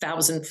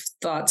 80,000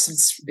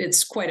 thoughts.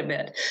 It's quite a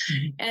bit.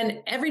 Mm-hmm. And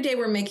every day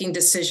we're making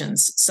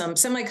decisions, some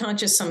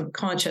semi-conscious, some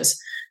conscious.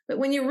 But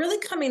when you're really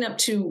coming up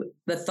to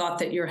the thought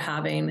that you're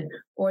having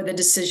or the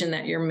decision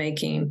that you're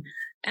making,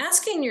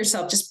 asking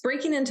yourself, just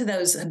breaking into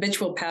those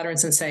habitual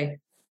patterns and say,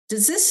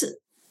 does this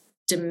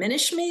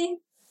diminish me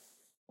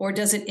or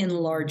does it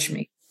enlarge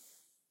me?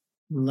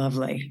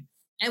 Lovely.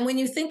 And when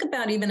you think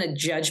about even a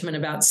judgment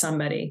about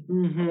somebody,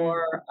 mm-hmm.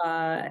 or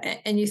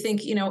and you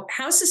think,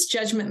 how's this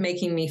judgment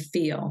making me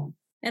feel?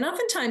 And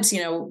oftentimes,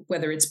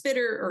 whether it's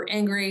bitter or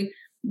angry,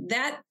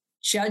 that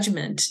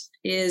judgment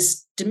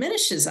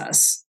diminishes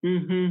us.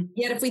 Mm-hmm.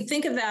 Yet if we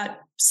think of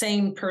that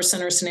same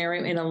person or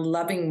scenario in a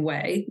loving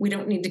way, we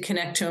don't need to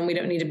connect to him. We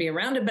don't need to be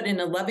around it, but in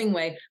a loving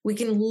way, we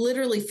can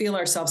literally feel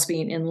ourselves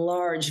being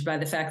enlarged by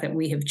the fact that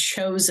we have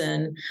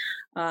chosen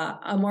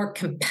a more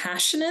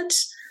compassionate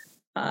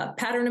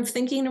pattern of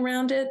thinking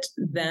around it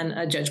than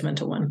a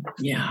judgmental one.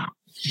 Yeah.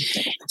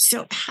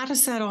 So how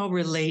does that all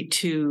relate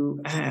to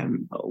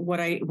what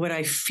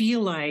I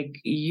feel like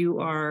you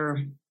are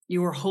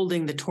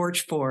holding the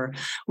torch for,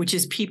 which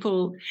is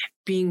people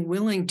being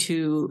willing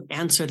to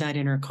answer that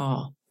inner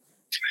call?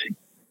 Right.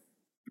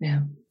 Yeah.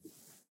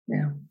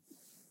 Yeah.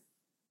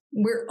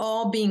 We're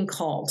all being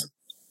called.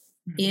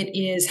 Mm-hmm. It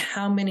is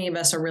how many of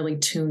us are really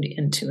tuned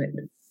into it.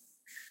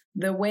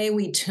 The way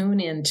we tune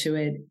into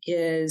it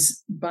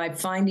is by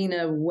finding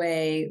a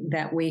way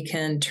that we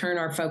can turn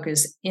our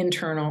focus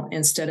internal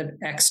instead of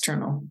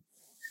external.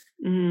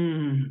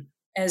 Mm.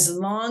 As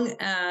long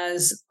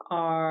as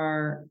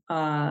our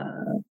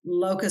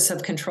locus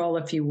of control,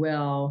 if you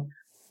will,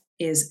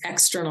 is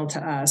external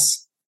to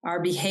us, our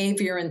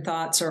behavior and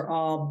thoughts are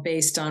all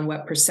based on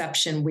what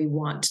perception we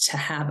want to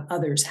have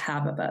others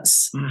have of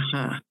us.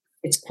 Uh-huh.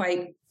 It's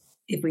quite,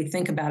 if we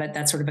think about it,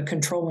 that's sort of a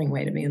controlling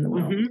way to be in the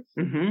world.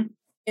 Mm-hmm. Mm-hmm.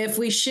 If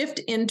we shift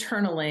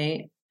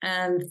internally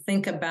and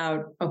think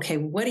about, okay,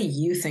 what do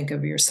you think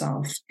of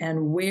yourself?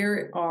 And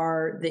where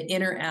are the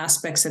inner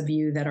aspects of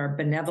you that are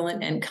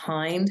benevolent and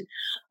kind?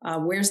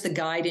 Where's the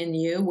guide in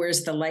you?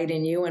 Where's the light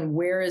in you? And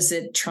where is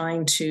it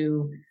trying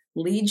to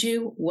lead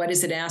you? What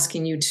is it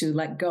asking you to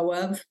let go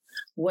of?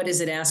 What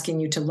is it asking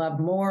you to love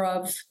more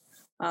of?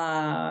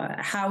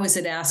 How is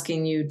it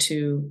asking you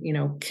to,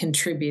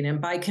 contribute? And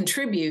by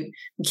contribute,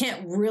 we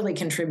can't really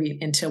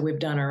contribute until we've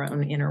done our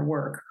own inner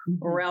work,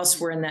 mm-hmm. or else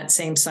we're in that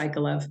same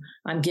cycle of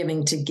I'm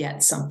giving to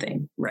get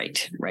something.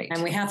 Right.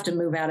 And we have to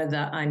move out of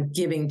the I'm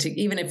giving to,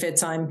 even if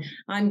it's I'm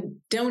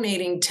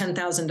donating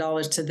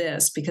 $10,000 to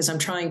this because I'm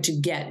trying to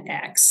get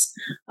X.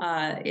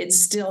 It's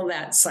still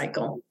that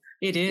cycle.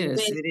 It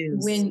is.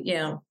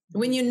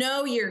 When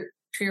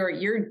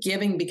you're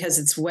giving because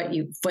it's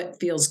what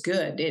feels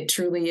good. It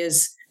truly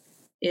is.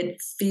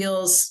 It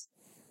feels,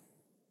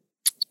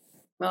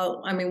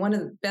 well, I mean, one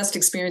of the best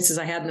experiences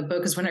I had in the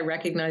book is when I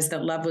recognized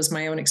that love was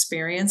my own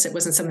experience. It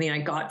wasn't something I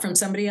got from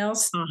somebody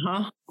else.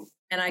 Uh-huh.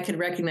 And I could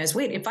recognize,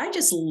 wait, if I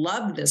just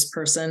love this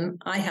person,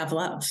 I have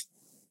love.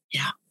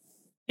 Yeah.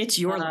 It's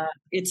your love.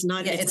 It's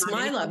not. Yeah, it's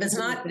my love. It's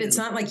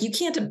not like you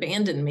can't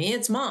abandon me.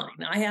 It's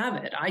mine. I have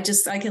it. I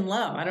can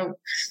love. I don't,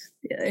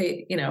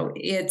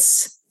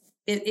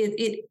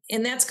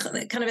 and that's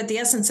kind of at the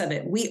essence of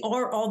it. We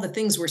are all the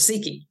things we're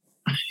seeking.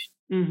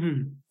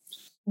 Mm-hmm.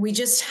 We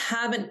just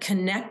haven't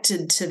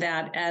connected to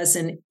that as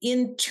an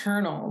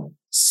internal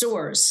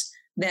source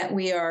that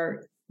we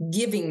are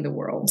giving the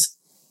world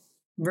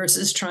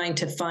versus trying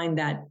to find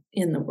that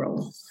in the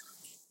world.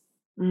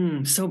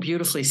 So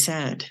beautifully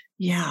said.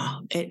 Yeah.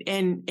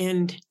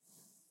 And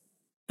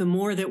the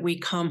more that we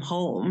come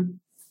home,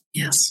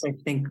 yes, I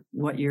think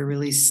what you're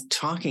really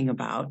talking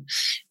about,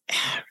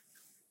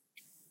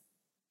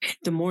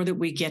 the more that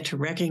we get to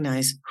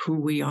recognize who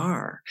we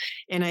are.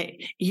 And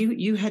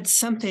you had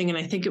something, and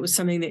I think it was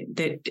something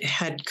that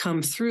had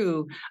come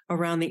through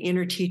around the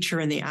inner teacher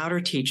and the outer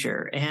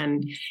teacher.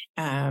 And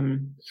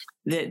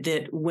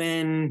that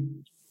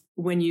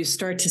when you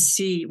start to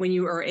see, when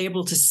you are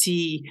able to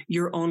see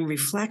your own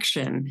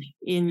reflection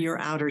in your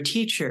outer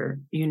teacher,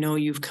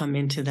 you've come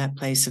into that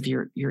place of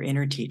your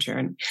inner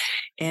teacher.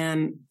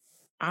 And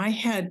I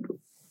had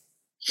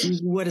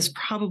what is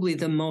probably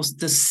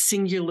the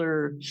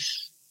singular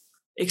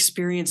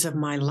experience of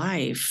my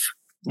life,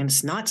 and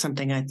it's not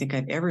something I think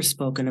I've ever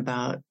spoken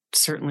about,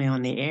 certainly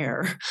on the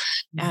air,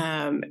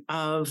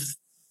 of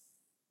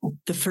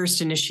the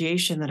first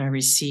initiation that I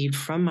received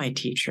from my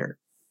teacher.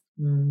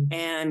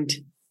 And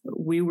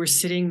we were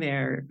sitting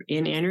there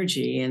in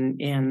energy,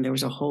 and there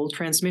was a whole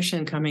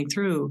transmission coming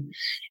through.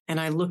 And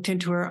I looked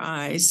into her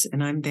eyes,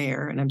 and I'm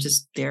there, and I'm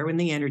just there in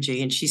the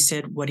energy. And she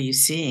said, "What are you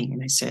seeing?"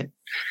 And I said,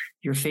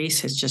 "Your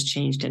face has just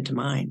changed into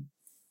mine."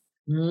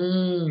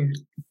 The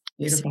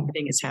same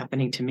thing is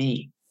happening to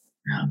me.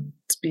 Yeah,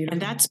 it's beautiful.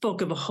 And that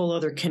spoke of a whole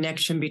other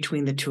connection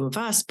between the two of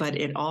us, but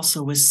it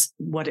also was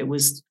what it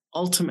was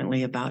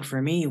ultimately about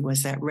for me,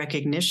 was that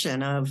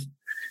recognition of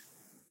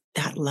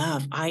that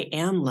love. I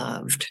am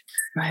loved.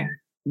 Right.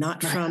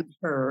 Not from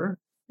her,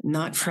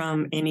 not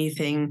from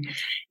anything.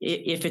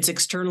 If it's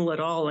external at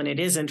all, and it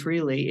isn't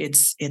really,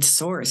 it's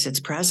source, it's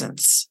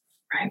presence.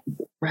 Right.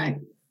 Right.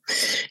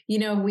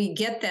 We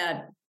get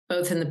that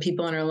both in the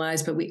people in our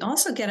lives, but we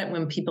also get it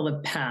when people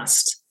have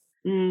passed.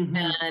 Mm-hmm.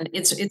 And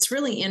it's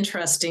really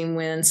interesting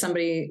when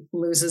somebody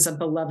loses a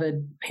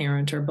beloved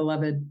parent or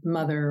beloved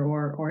mother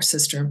or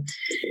sister.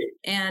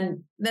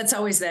 And that's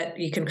always that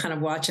you can kind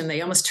of watch them. They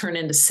almost turn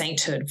into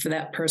sainthood for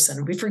that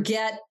person. We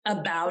forget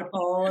about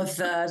all of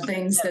the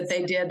things that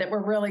they did that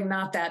were really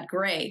not that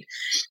great.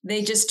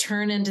 They just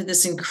turn into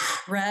this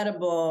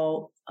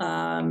incredible,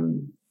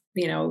 kind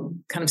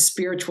of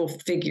spiritual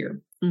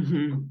figure.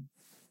 Mm-hmm.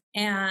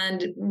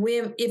 And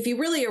if you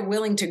really are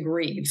willing to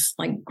grieve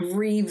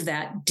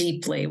that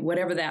deeply,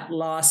 whatever that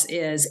loss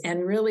is,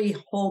 and really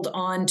hold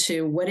on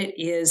to what it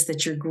is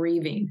that you're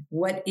grieving,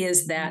 what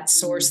is that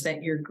source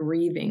that you're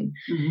grieving?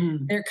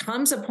 Mm-hmm. There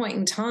comes a point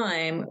in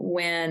time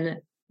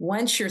when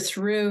once you're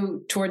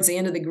through towards the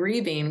end of the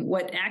grieving,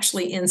 what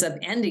actually ends up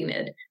ending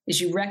it is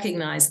you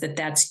recognize that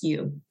that's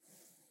you.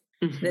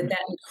 Mm-hmm. That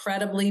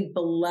incredibly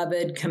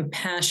beloved,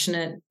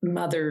 compassionate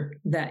mother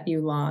that you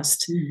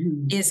lost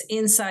is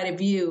inside of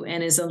you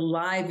and is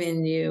alive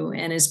in you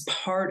and is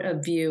part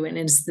of you and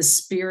is the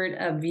spirit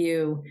of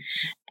you.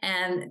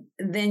 And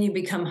then you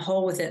become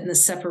whole with it, and the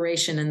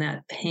separation and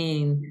that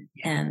pain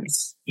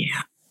ends.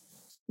 Yeah.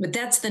 But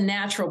that's the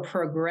natural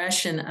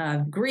progression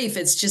of grief.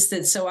 It's just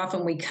that so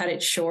often we cut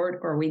it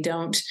short, or we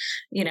don't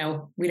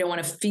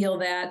want to feel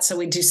that. So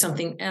we do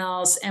something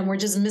else, and we're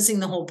just missing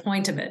the whole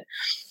point of it.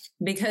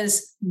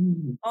 Because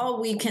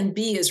all we can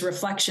be is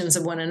reflections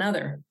of one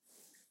another.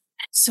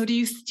 So do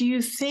you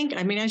think,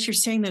 as you're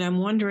saying that, I'm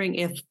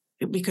wondering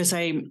because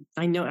I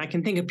know I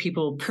can think of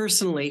people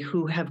personally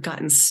who have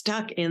gotten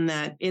stuck in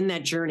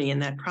that journey, in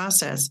that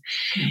process.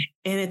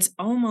 And it's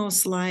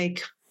almost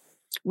like,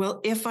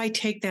 well, if I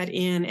take that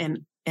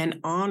in and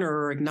honor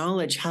or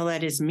acknowledge how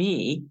that is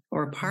me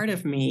or a part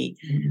of me,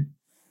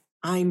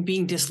 I'm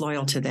being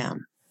disloyal to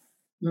them.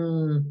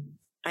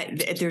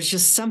 There's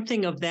just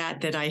something of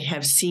that I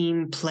have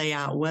seen play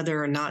out,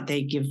 whether or not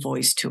they give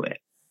voice to it.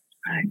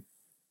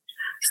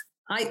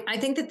 Right. I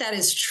think that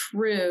is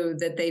true,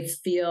 that they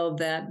feel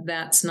that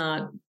that's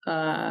not,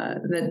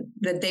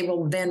 that they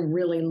will then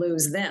really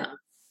lose them,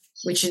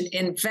 which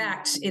in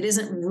fact, it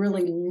isn't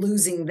really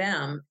losing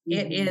them. Mm-hmm.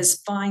 It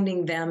is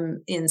finding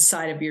them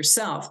inside of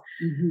yourself.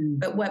 Mm-hmm.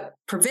 But what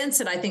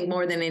prevents it, I think,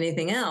 more than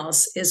anything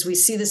else, is we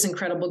see this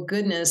incredible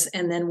goodness,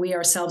 and then we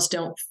ourselves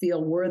don't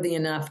feel worthy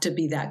enough to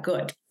be that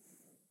good.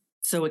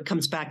 So it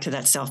comes back to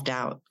that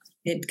self-doubt.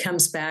 It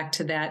comes back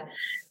to that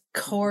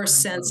core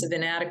sense of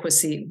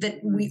inadequacy that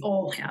we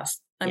all have.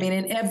 I mean,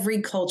 in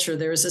every culture,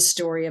 there is a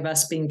story of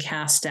us being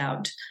cast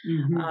out,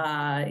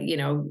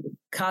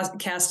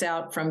 cast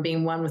out from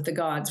being one with the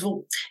gods.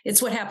 Well,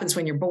 it's what happens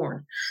when you're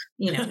born.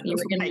 You're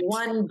in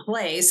one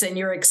place and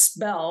you're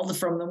expelled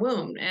from the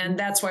womb. And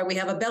that's why we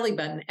have a belly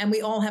button. And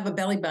we all have a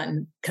belly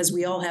button because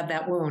we all have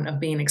that wound of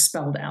being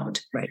expelled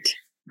out. Right.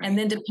 And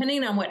then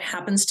depending on what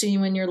happens to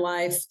you in your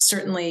life,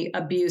 certainly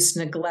abuse,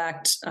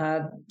 neglect,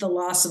 the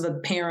loss of a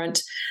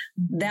parent,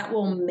 that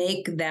will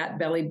make that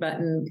belly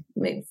button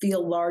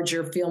feel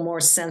larger, feel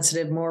more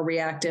sensitive, more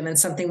reactive, and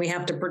something we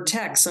have to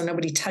protect so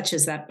nobody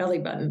touches that belly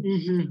button.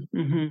 Mm-hmm,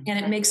 mm-hmm.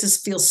 And it makes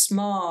us feel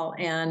small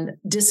and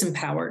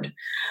disempowered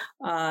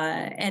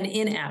and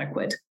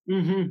inadequate.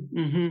 Mm-hmm,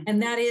 mm-hmm.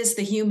 And that is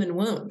the human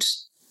wound.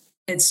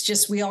 It's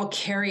just we all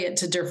carry it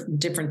to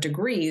different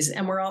degrees,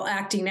 and we're all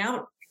acting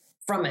out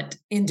from it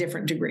in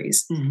different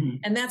degrees. Mm-hmm.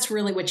 And that's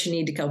really what you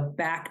need to go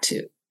back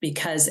to,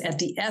 because at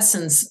the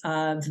essence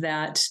of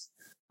that,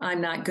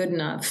 I'm not good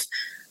enough,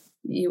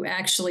 you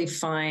actually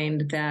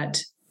find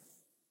that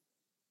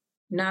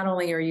not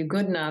only are you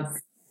good enough,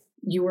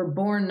 you were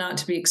born not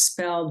to be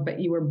expelled, but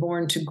you were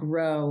born to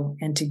grow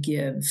and to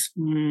give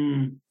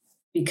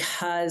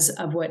because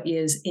of what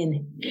is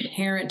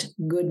inherent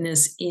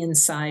goodness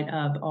inside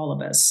of all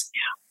of us. Yeah.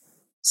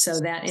 So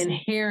that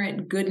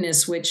inherent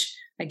goodness, which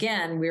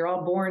again, we're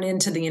all born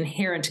into the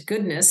inherent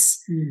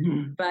goodness,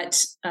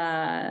 but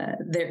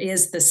there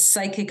is the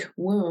psychic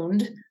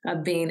wound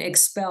of being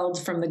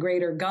expelled from the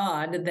greater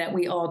God that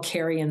we all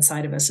carry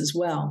inside of us as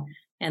well.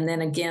 And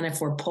then again,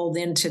 if we're pulled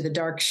into the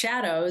dark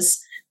shadows,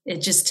 it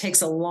just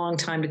takes a long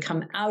time to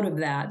come out of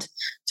that,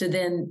 to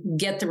then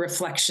get the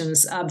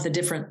reflections of the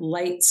different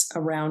lights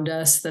around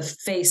us, the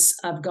face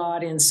of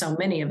God in so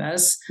many of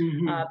us,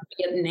 be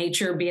it in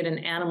nature, be it an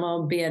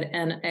animal, be it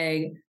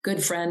a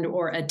good friend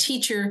or a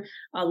teacher,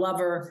 a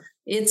lover.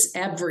 It's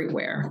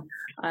everywhere.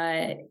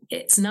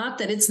 It's not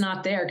that it's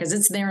not there, because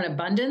it's there in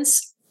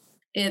abundance.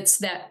 It's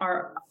that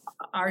our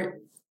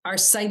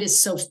sight is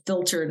so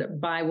filtered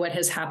by what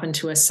has happened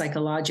to us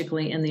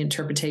psychologically and the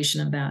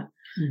interpretation of that.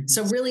 Mm-hmm.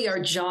 So really our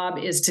job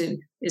is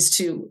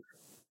to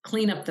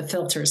clean up the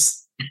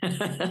filters,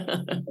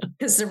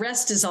 because the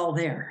rest is all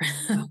there.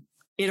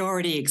 It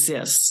already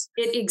exists.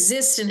 It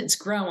exists and it's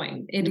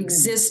growing. It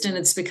exists and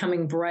it's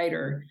becoming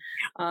brighter.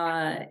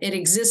 It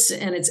exists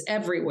and it's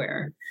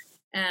everywhere.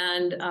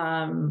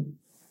 And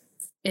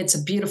it's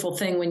a beautiful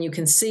thing when you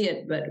can see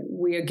it. But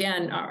we,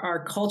 again,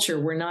 our culture,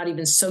 we're not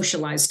even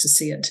socialized to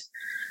see it.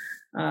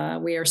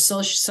 We are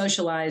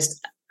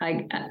socialized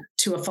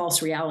to a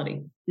false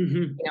reality.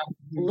 Mm-hmm.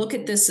 Look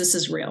at this. This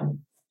is real.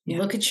 Yeah.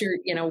 Look at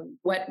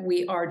what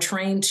we are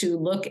trained to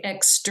look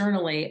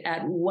externally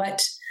at,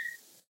 what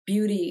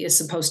beauty is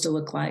supposed to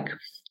look like,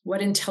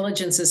 what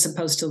intelligence is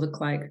supposed to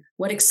look like,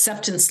 what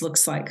acceptance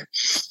looks like.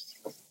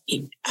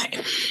 It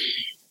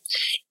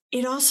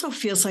also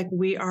feels like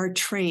we are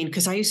trained,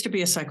 because I used to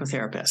be a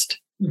psychotherapist,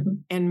 mm-hmm.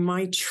 and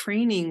my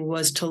training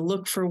was to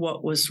look for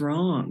what was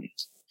wrong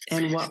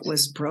and what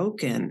was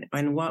broken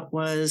and what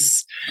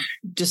was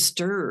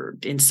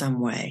disturbed in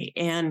some way.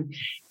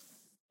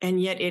 And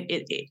yet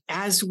it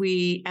as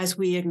we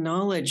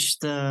acknowledge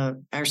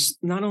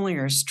not only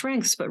our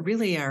strengths, but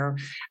really our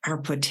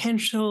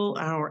potential,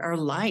 our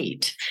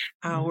light,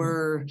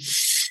 mm-hmm.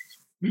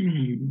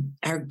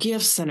 our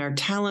gifts and our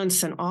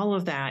talents and all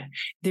of that,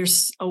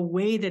 there's a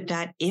way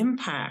that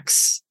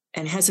impacts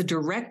and has a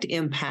direct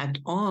impact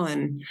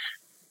on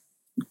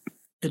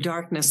the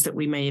darkness that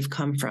we may have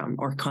come from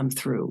or come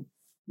through.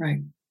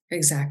 Right.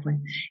 Exactly.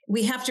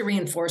 We have to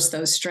reinforce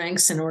those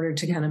strengths in order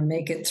to kind of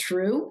make it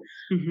through.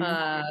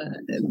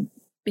 Mm-hmm.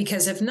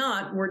 Because if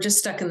not, we're just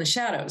stuck in the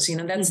shadows.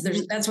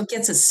 That's what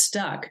gets us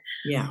stuck.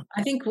 Yeah.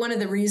 I think one of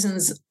the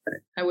reasons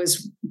I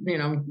was,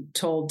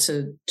 told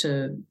I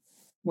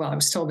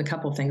was told a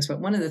couple of things,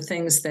 but one of the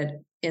things that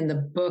in the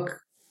book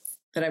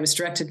that I was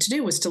directed to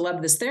do was to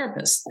love this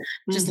therapist.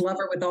 Mm-hmm. Just love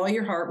her with all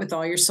your heart, with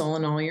all your soul,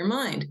 and all your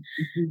mind.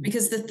 Mm-hmm.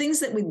 Because the things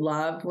that we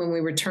love, when we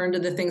return to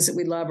the things that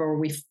we love,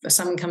 or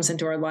someone comes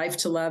into our life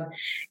to love,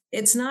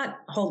 it's not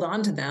hold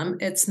on to them.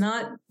 It's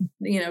not,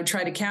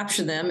 try to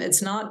capture them.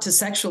 It's not to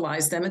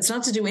sexualize them. It's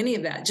not to do any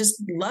of that.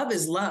 Just love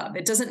is love.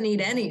 It doesn't need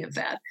any of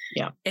that.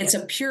 Yeah. It's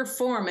a pure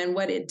form. And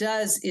what it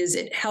does is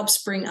it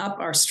helps bring up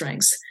our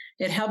strengths.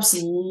 It helps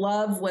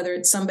love, whether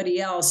it's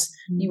somebody else.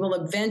 You will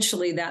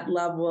eventually, that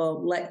love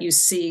will let you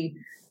see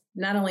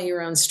not only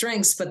your own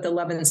strengths, but the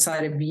love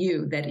inside of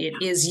you, that it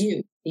is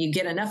you. You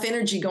get enough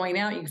energy going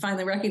out, you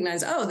finally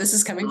recognize, oh, this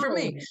is coming from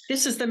me.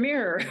 This is the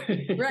mirror.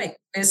 Right.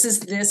 This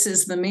is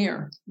the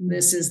mirror.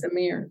 This is the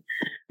mirror.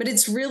 But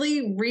it's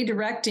really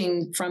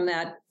redirecting from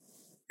that,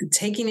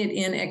 taking it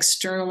in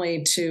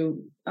externally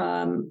to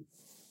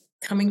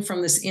coming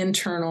from this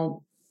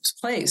internal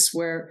place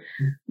where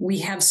we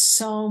have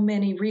so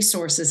many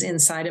resources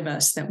inside of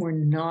us that we're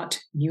not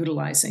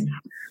utilizing.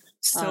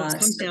 So it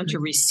comes down to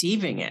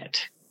receiving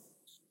it.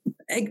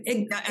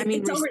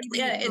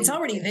 It's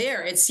already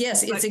there. It's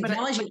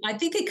acknowledging. I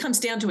think it comes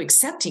down to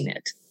accepting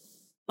it.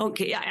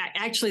 Okay.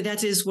 Actually,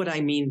 that is what I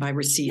mean by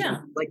receiving.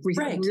 Yeah,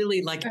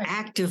 really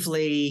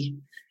actively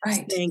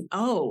saying,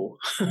 oh,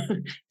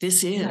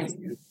 this is.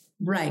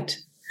 Right.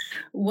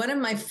 One of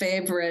my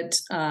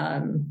favorite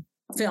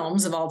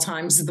films of all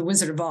times is The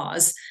Wizard of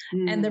Oz.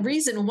 And the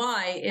reason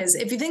why is,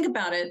 if you think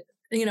about it,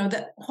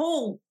 the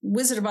whole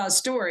Wizard of Oz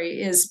story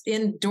is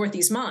in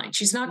Dorothy's mind.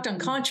 She's knocked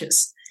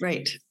unconscious.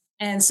 Right.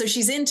 And so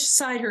she's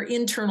inside her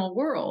internal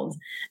world.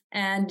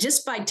 And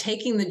just by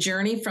taking the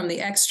journey from the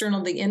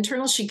external to the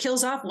internal, she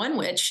kills off one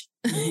witch.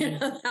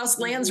 House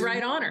lands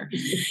right on her.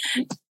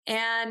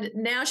 And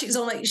now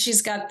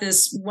she's got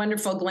this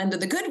wonderful Glenda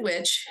the Good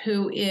Witch,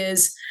 who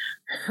is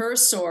her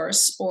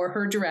source or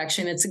her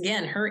direction. It's,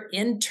 again, her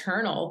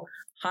internal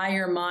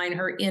higher mind,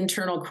 her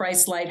internal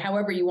Christ light,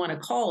 however you want to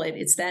call it.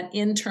 It's that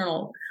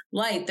internal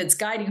light that's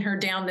guiding her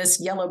down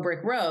this yellow brick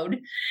road.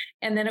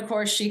 And then, of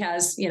course, she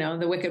has,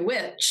 the Wicked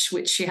Witch,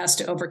 which she has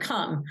to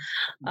overcome.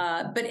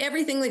 But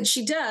everything that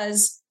she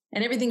does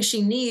and everything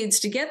she needs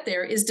to get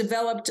there is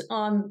developed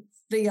on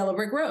the yellow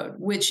brick road,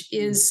 which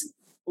is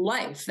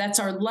life. That's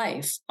our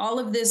life. All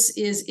of this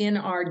is in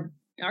our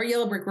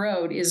yellow brick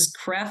road is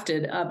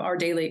crafted of our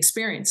daily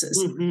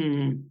experiences.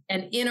 Mm-hmm.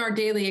 And in our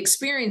daily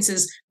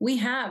experiences, we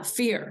have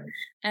fear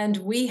and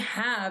we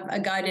have a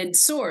guided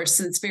source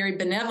that's very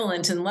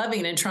benevolent and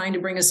loving and trying to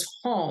bring us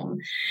home.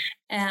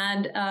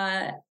 And,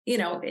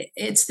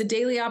 it's the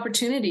daily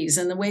opportunities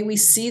and the way we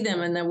see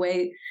them and the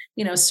way,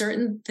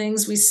 certain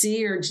things we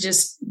see are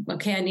just,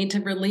 okay, I need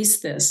to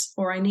release this,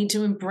 or I need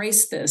to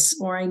embrace this,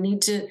 or I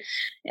need to,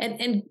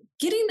 and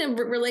getting a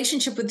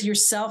relationship with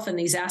yourself and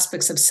these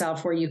aspects of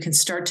self where you can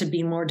start to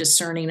be more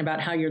discerning about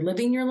how you're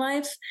living your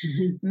life,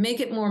 make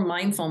it more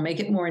mindful, make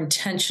it more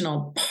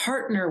intentional,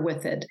 partner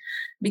with it.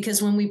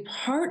 Because when we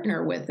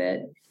partner with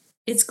it,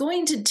 it's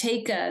going to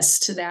take us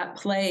to that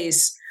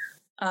place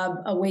of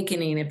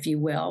awakening, if you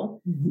will.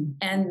 Mm-hmm.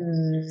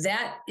 And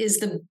that is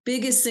the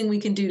biggest thing we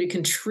can do to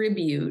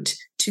contribute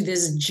to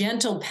this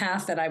gentle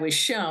path that I was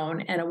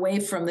shown and away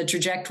from the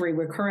trajectory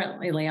we're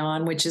currently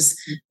on, which is,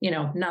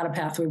 not a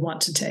path we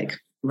want to take.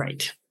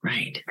 Right.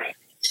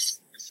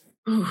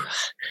 Ooh.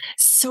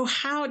 So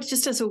how,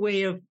 just as a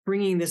way of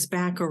bringing this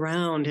back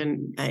around,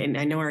 and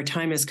I know our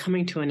time is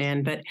coming to an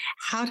end, but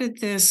how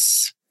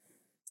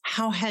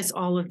has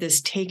all of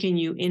this taken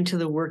you into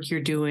the work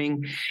you're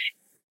doing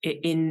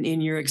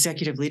in your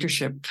executive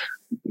leadership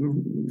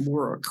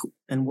work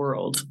and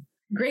world?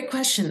 Great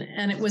question.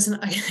 And it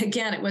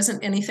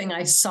wasn't anything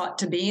I sought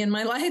to be in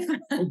my life.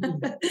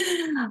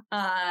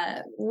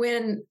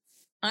 When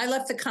I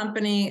left the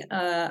company,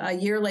 a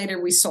year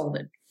later, we sold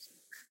it.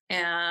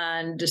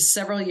 And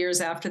several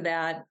years after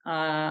that,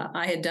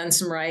 I had done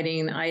some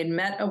writing. I had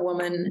met a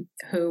woman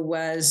who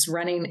was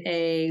running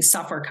a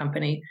software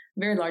company,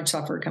 very large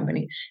software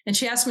company. And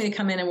she asked me to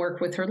come in and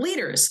work with her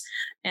leaders.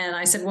 And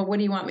I said, well, what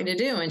do you want me to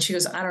do? And she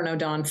goes, I don't know,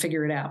 Dawn,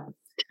 figure it out.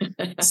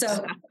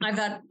 So I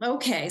thought,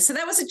 okay, so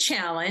that was a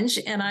challenge.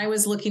 And I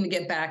was looking to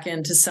get back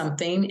into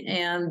something.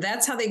 And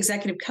that's how the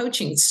executive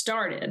coaching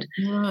started.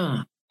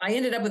 Yeah. I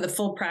ended up with a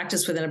full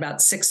practice within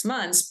about 6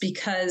 months,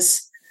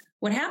 because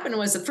what happened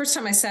was the first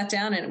time I sat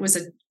down, and it was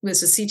a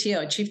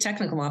CTO, a chief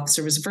technical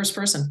officer, was the first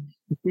person.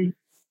 Mm-hmm.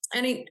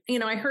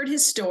 And I heard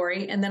his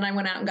story, and then I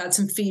went out and got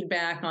some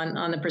feedback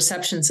on the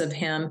perceptions of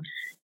him.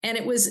 And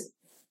it was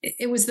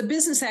the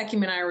business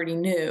acumen I already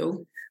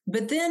knew,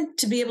 but then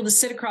to be able to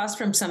sit across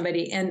from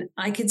somebody, and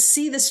I could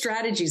see the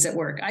strategies at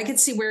work. I could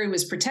see where he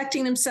was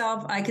protecting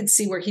himself. I could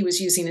see where he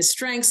was using his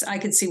strengths. I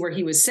could see where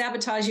he was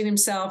sabotaging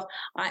himself,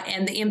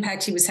 and the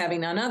impact he was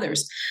having on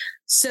others.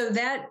 So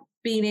that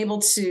being able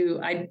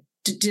to, I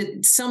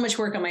did so much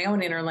work on my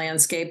own inner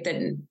landscape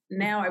that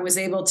now I was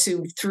able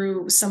to,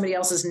 through somebody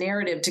else's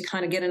narrative, to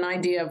kind of get an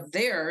idea of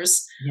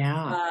theirs,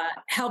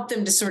 help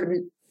them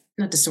to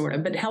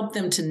but help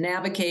them to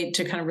navigate,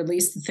 to kind of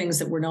release the things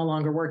that were no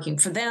longer working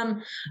for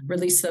them,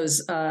 release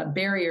those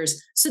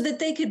barriers so that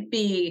they could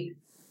be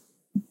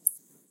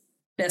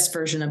best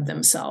version of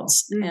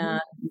themselves. Mm-hmm.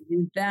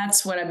 And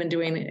that's what I've been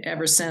doing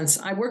ever since.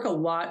 I work a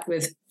lot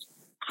with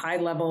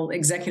high-level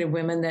executive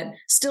women that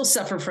still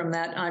suffer from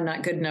that I'm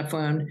not good enough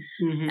wound.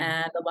 Mm-hmm.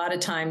 And a lot of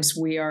times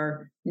we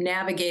are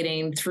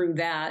navigating through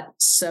that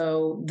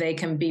so they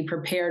can be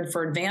prepared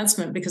for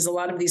advancement, because a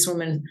lot of these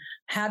women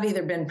have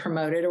either been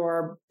promoted or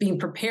are being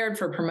prepared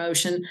for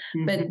promotion.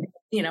 Mm-hmm. But,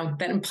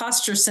 that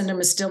imposter syndrome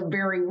is still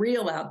very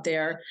real out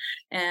there,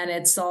 and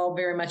it's all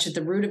very much at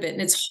the root of it.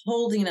 And it's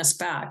holding us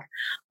back.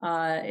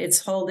 It's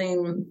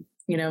holding,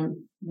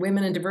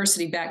 women and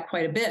diversity back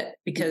quite a bit,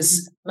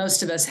 because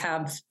most of us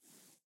have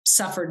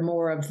suffered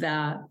more of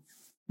that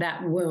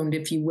wound,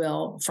 if you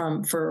will,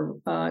 for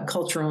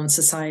cultural and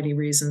society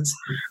reasons.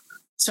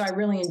 So I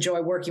really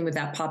enjoy working with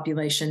that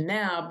population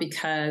now,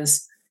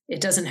 because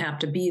it doesn't have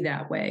to be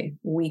that way.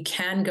 We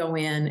can go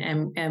in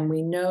and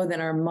we know that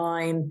our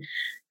mind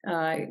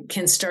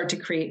can start to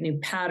create new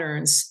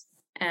patterns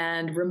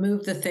and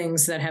remove the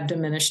things that have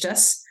diminished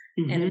us,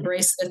 and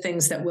embrace the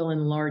things that will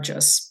enlarge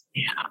us.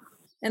 Yeah.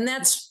 And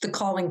that's the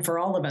calling for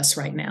all of us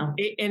right now.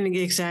 And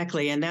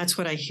exactly. And that's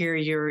what I hear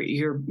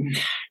your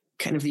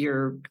kind of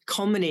your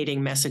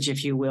culminating message,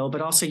 if you will,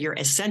 but also your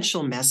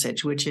essential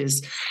message, which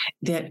is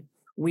that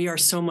we are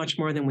so much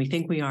more than we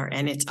think we are.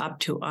 And it's up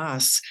to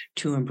us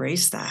to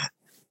embrace that.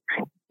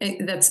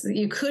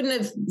 You couldn't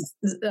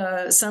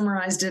have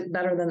summarized it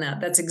better than that.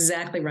 That's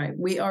exactly right.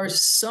 We are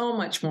so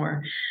much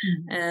more,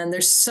 and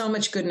there's so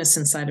much goodness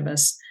inside of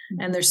us,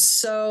 and there's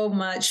so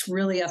much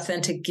really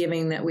authentic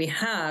giving that we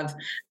have,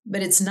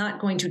 but it's not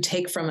going to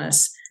take from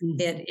us.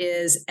 It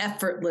is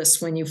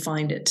effortless when you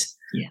find it.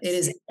 Yes. It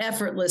is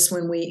effortless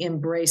when we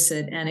embrace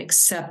it and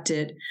accept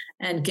it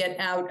and get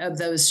out of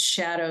those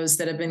shadows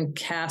that have been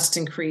cast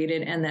and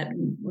created, and that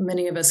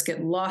many of us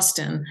get lost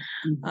in.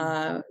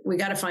 We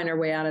got to find our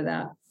way out of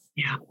that.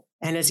 Yeah.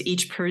 And as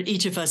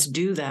each of us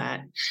do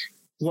that,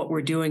 what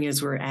we're doing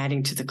is we're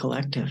adding to the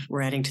collective.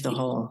 We're adding to the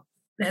whole.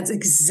 That's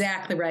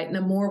exactly right. And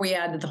the more we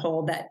add to the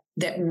whole, that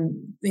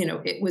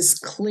it was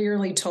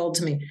clearly told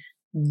to me,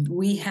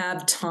 we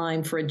have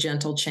time for a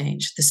gentle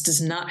change. This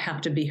does not have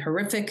to be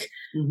horrific.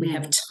 We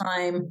have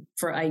time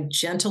for a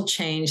gentle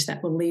change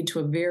that will lead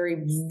to a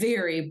very,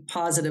 very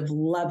positive,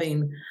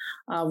 loving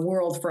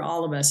world for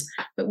all of us.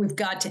 But we've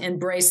got to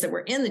embrace that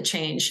we're in the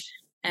change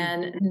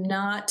and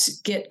not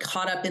get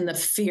caught up in the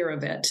fear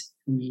of it.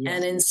 Yes.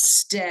 And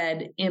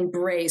instead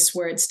embrace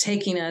where it's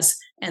taking us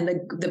and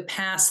the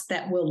path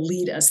that will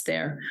lead us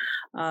there.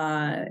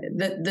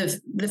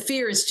 The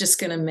fear is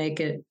just going to make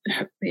it,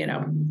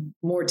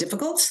 more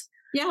difficult.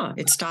 Yeah,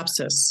 it stops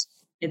us.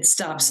 It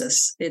stops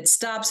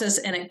us,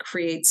 and it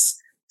creates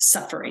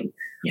suffering.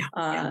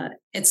 Yeah.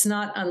 It's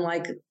not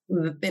unlike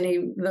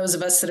those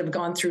of us that have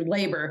gone through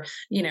labor.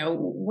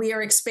 We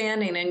are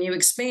expanding, and you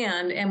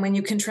expand, and when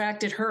you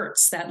contract, it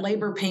hurts. That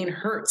labor pain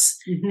hurts.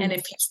 And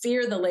if you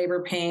fear the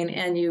labor pain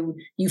and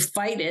you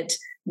fight it,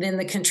 then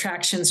the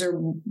contractions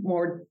are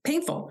more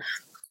painful.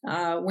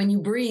 When you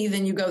breathe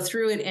and you go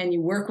through it and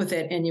you work with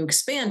it and you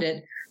expand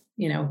it,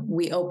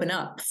 we open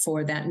up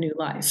for that new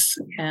life.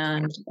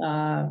 And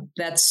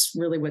that's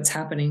really what's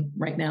happening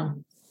right now.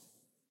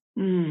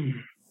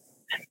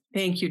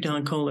 Thank you,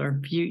 Dawn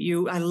Kohler.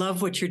 I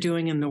love what you're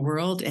doing in the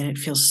world, and it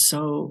feels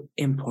so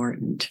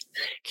important.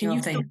 Can you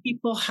tell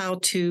people how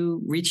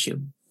to reach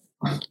you?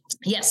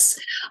 Yes.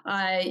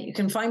 You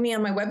can find me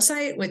on my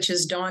website, which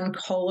is Dawn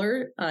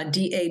Kohler,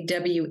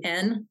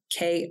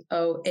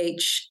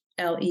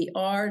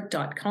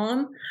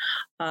 DAWNKOHLER.com.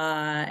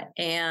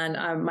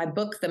 And my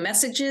book, The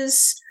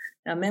Messages,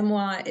 a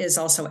memoir, is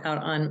also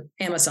out on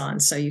Amazon.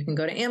 So you can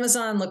go to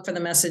Amazon, look for The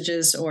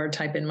Messages, or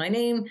type in my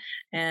name,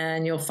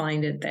 and you'll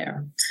find it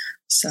there.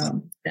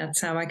 So that's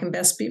how I can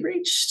best be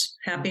reached.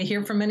 Happy to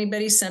hear from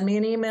anybody. Send me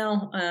an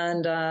email.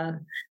 And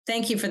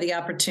thank you for the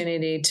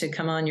opportunity to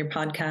come on your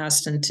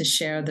podcast and to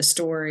share the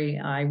story.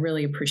 I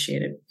really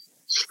appreciate it.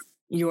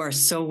 You are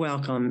so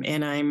welcome.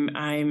 And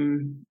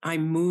I'm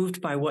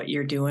moved by what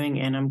you're doing,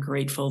 and I'm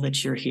grateful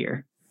that you're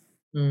here.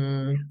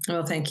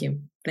 Well, thank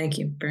you. Thank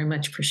you very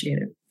much. Appreciate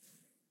it.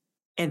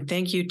 And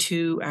thank you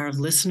to our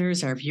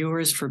listeners, our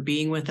viewers, for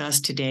being with us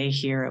today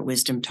here at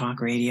Wisdom Talk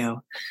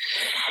Radio.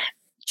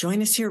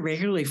 Join us here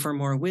regularly for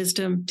more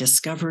wisdom,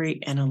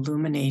 discovery, and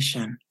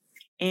illumination.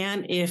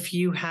 And if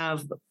you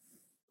have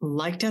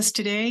liked us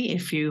today,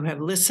 if you have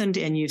listened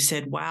and you've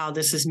said, wow,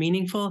 this is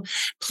meaningful,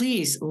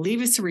 please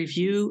leave us a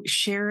review,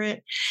 share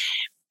it,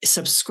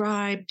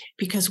 subscribe,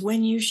 because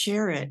when you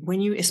share it,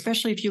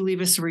 especially if you leave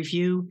us a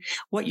review,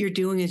 what you're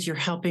doing is you're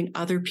helping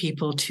other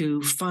people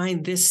to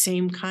find this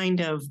same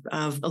kind of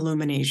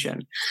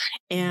illumination.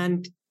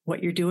 And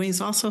what you're doing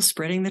is also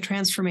spreading the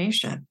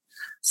transformation.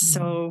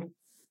 So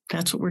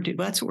that's what we're doing.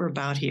 That's what we're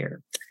about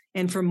here.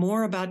 And for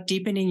more about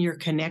deepening your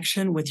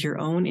connection with your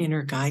own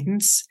inner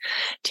guidance,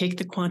 take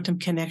the Quantum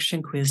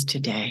Connection quiz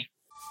today.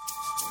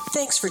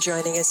 Thanks for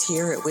joining us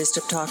here at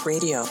Wisdom Talk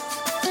Radio.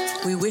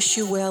 We wish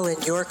you well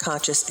in your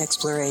conscious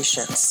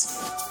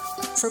explorations.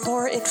 For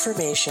more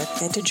information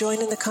and to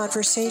join in the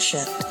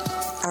conversation,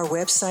 our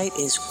website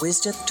is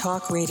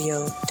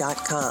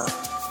wisdomtalkradio.com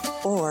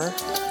or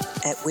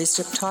at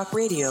Wisdom Talk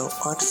Radio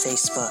on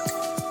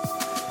Facebook.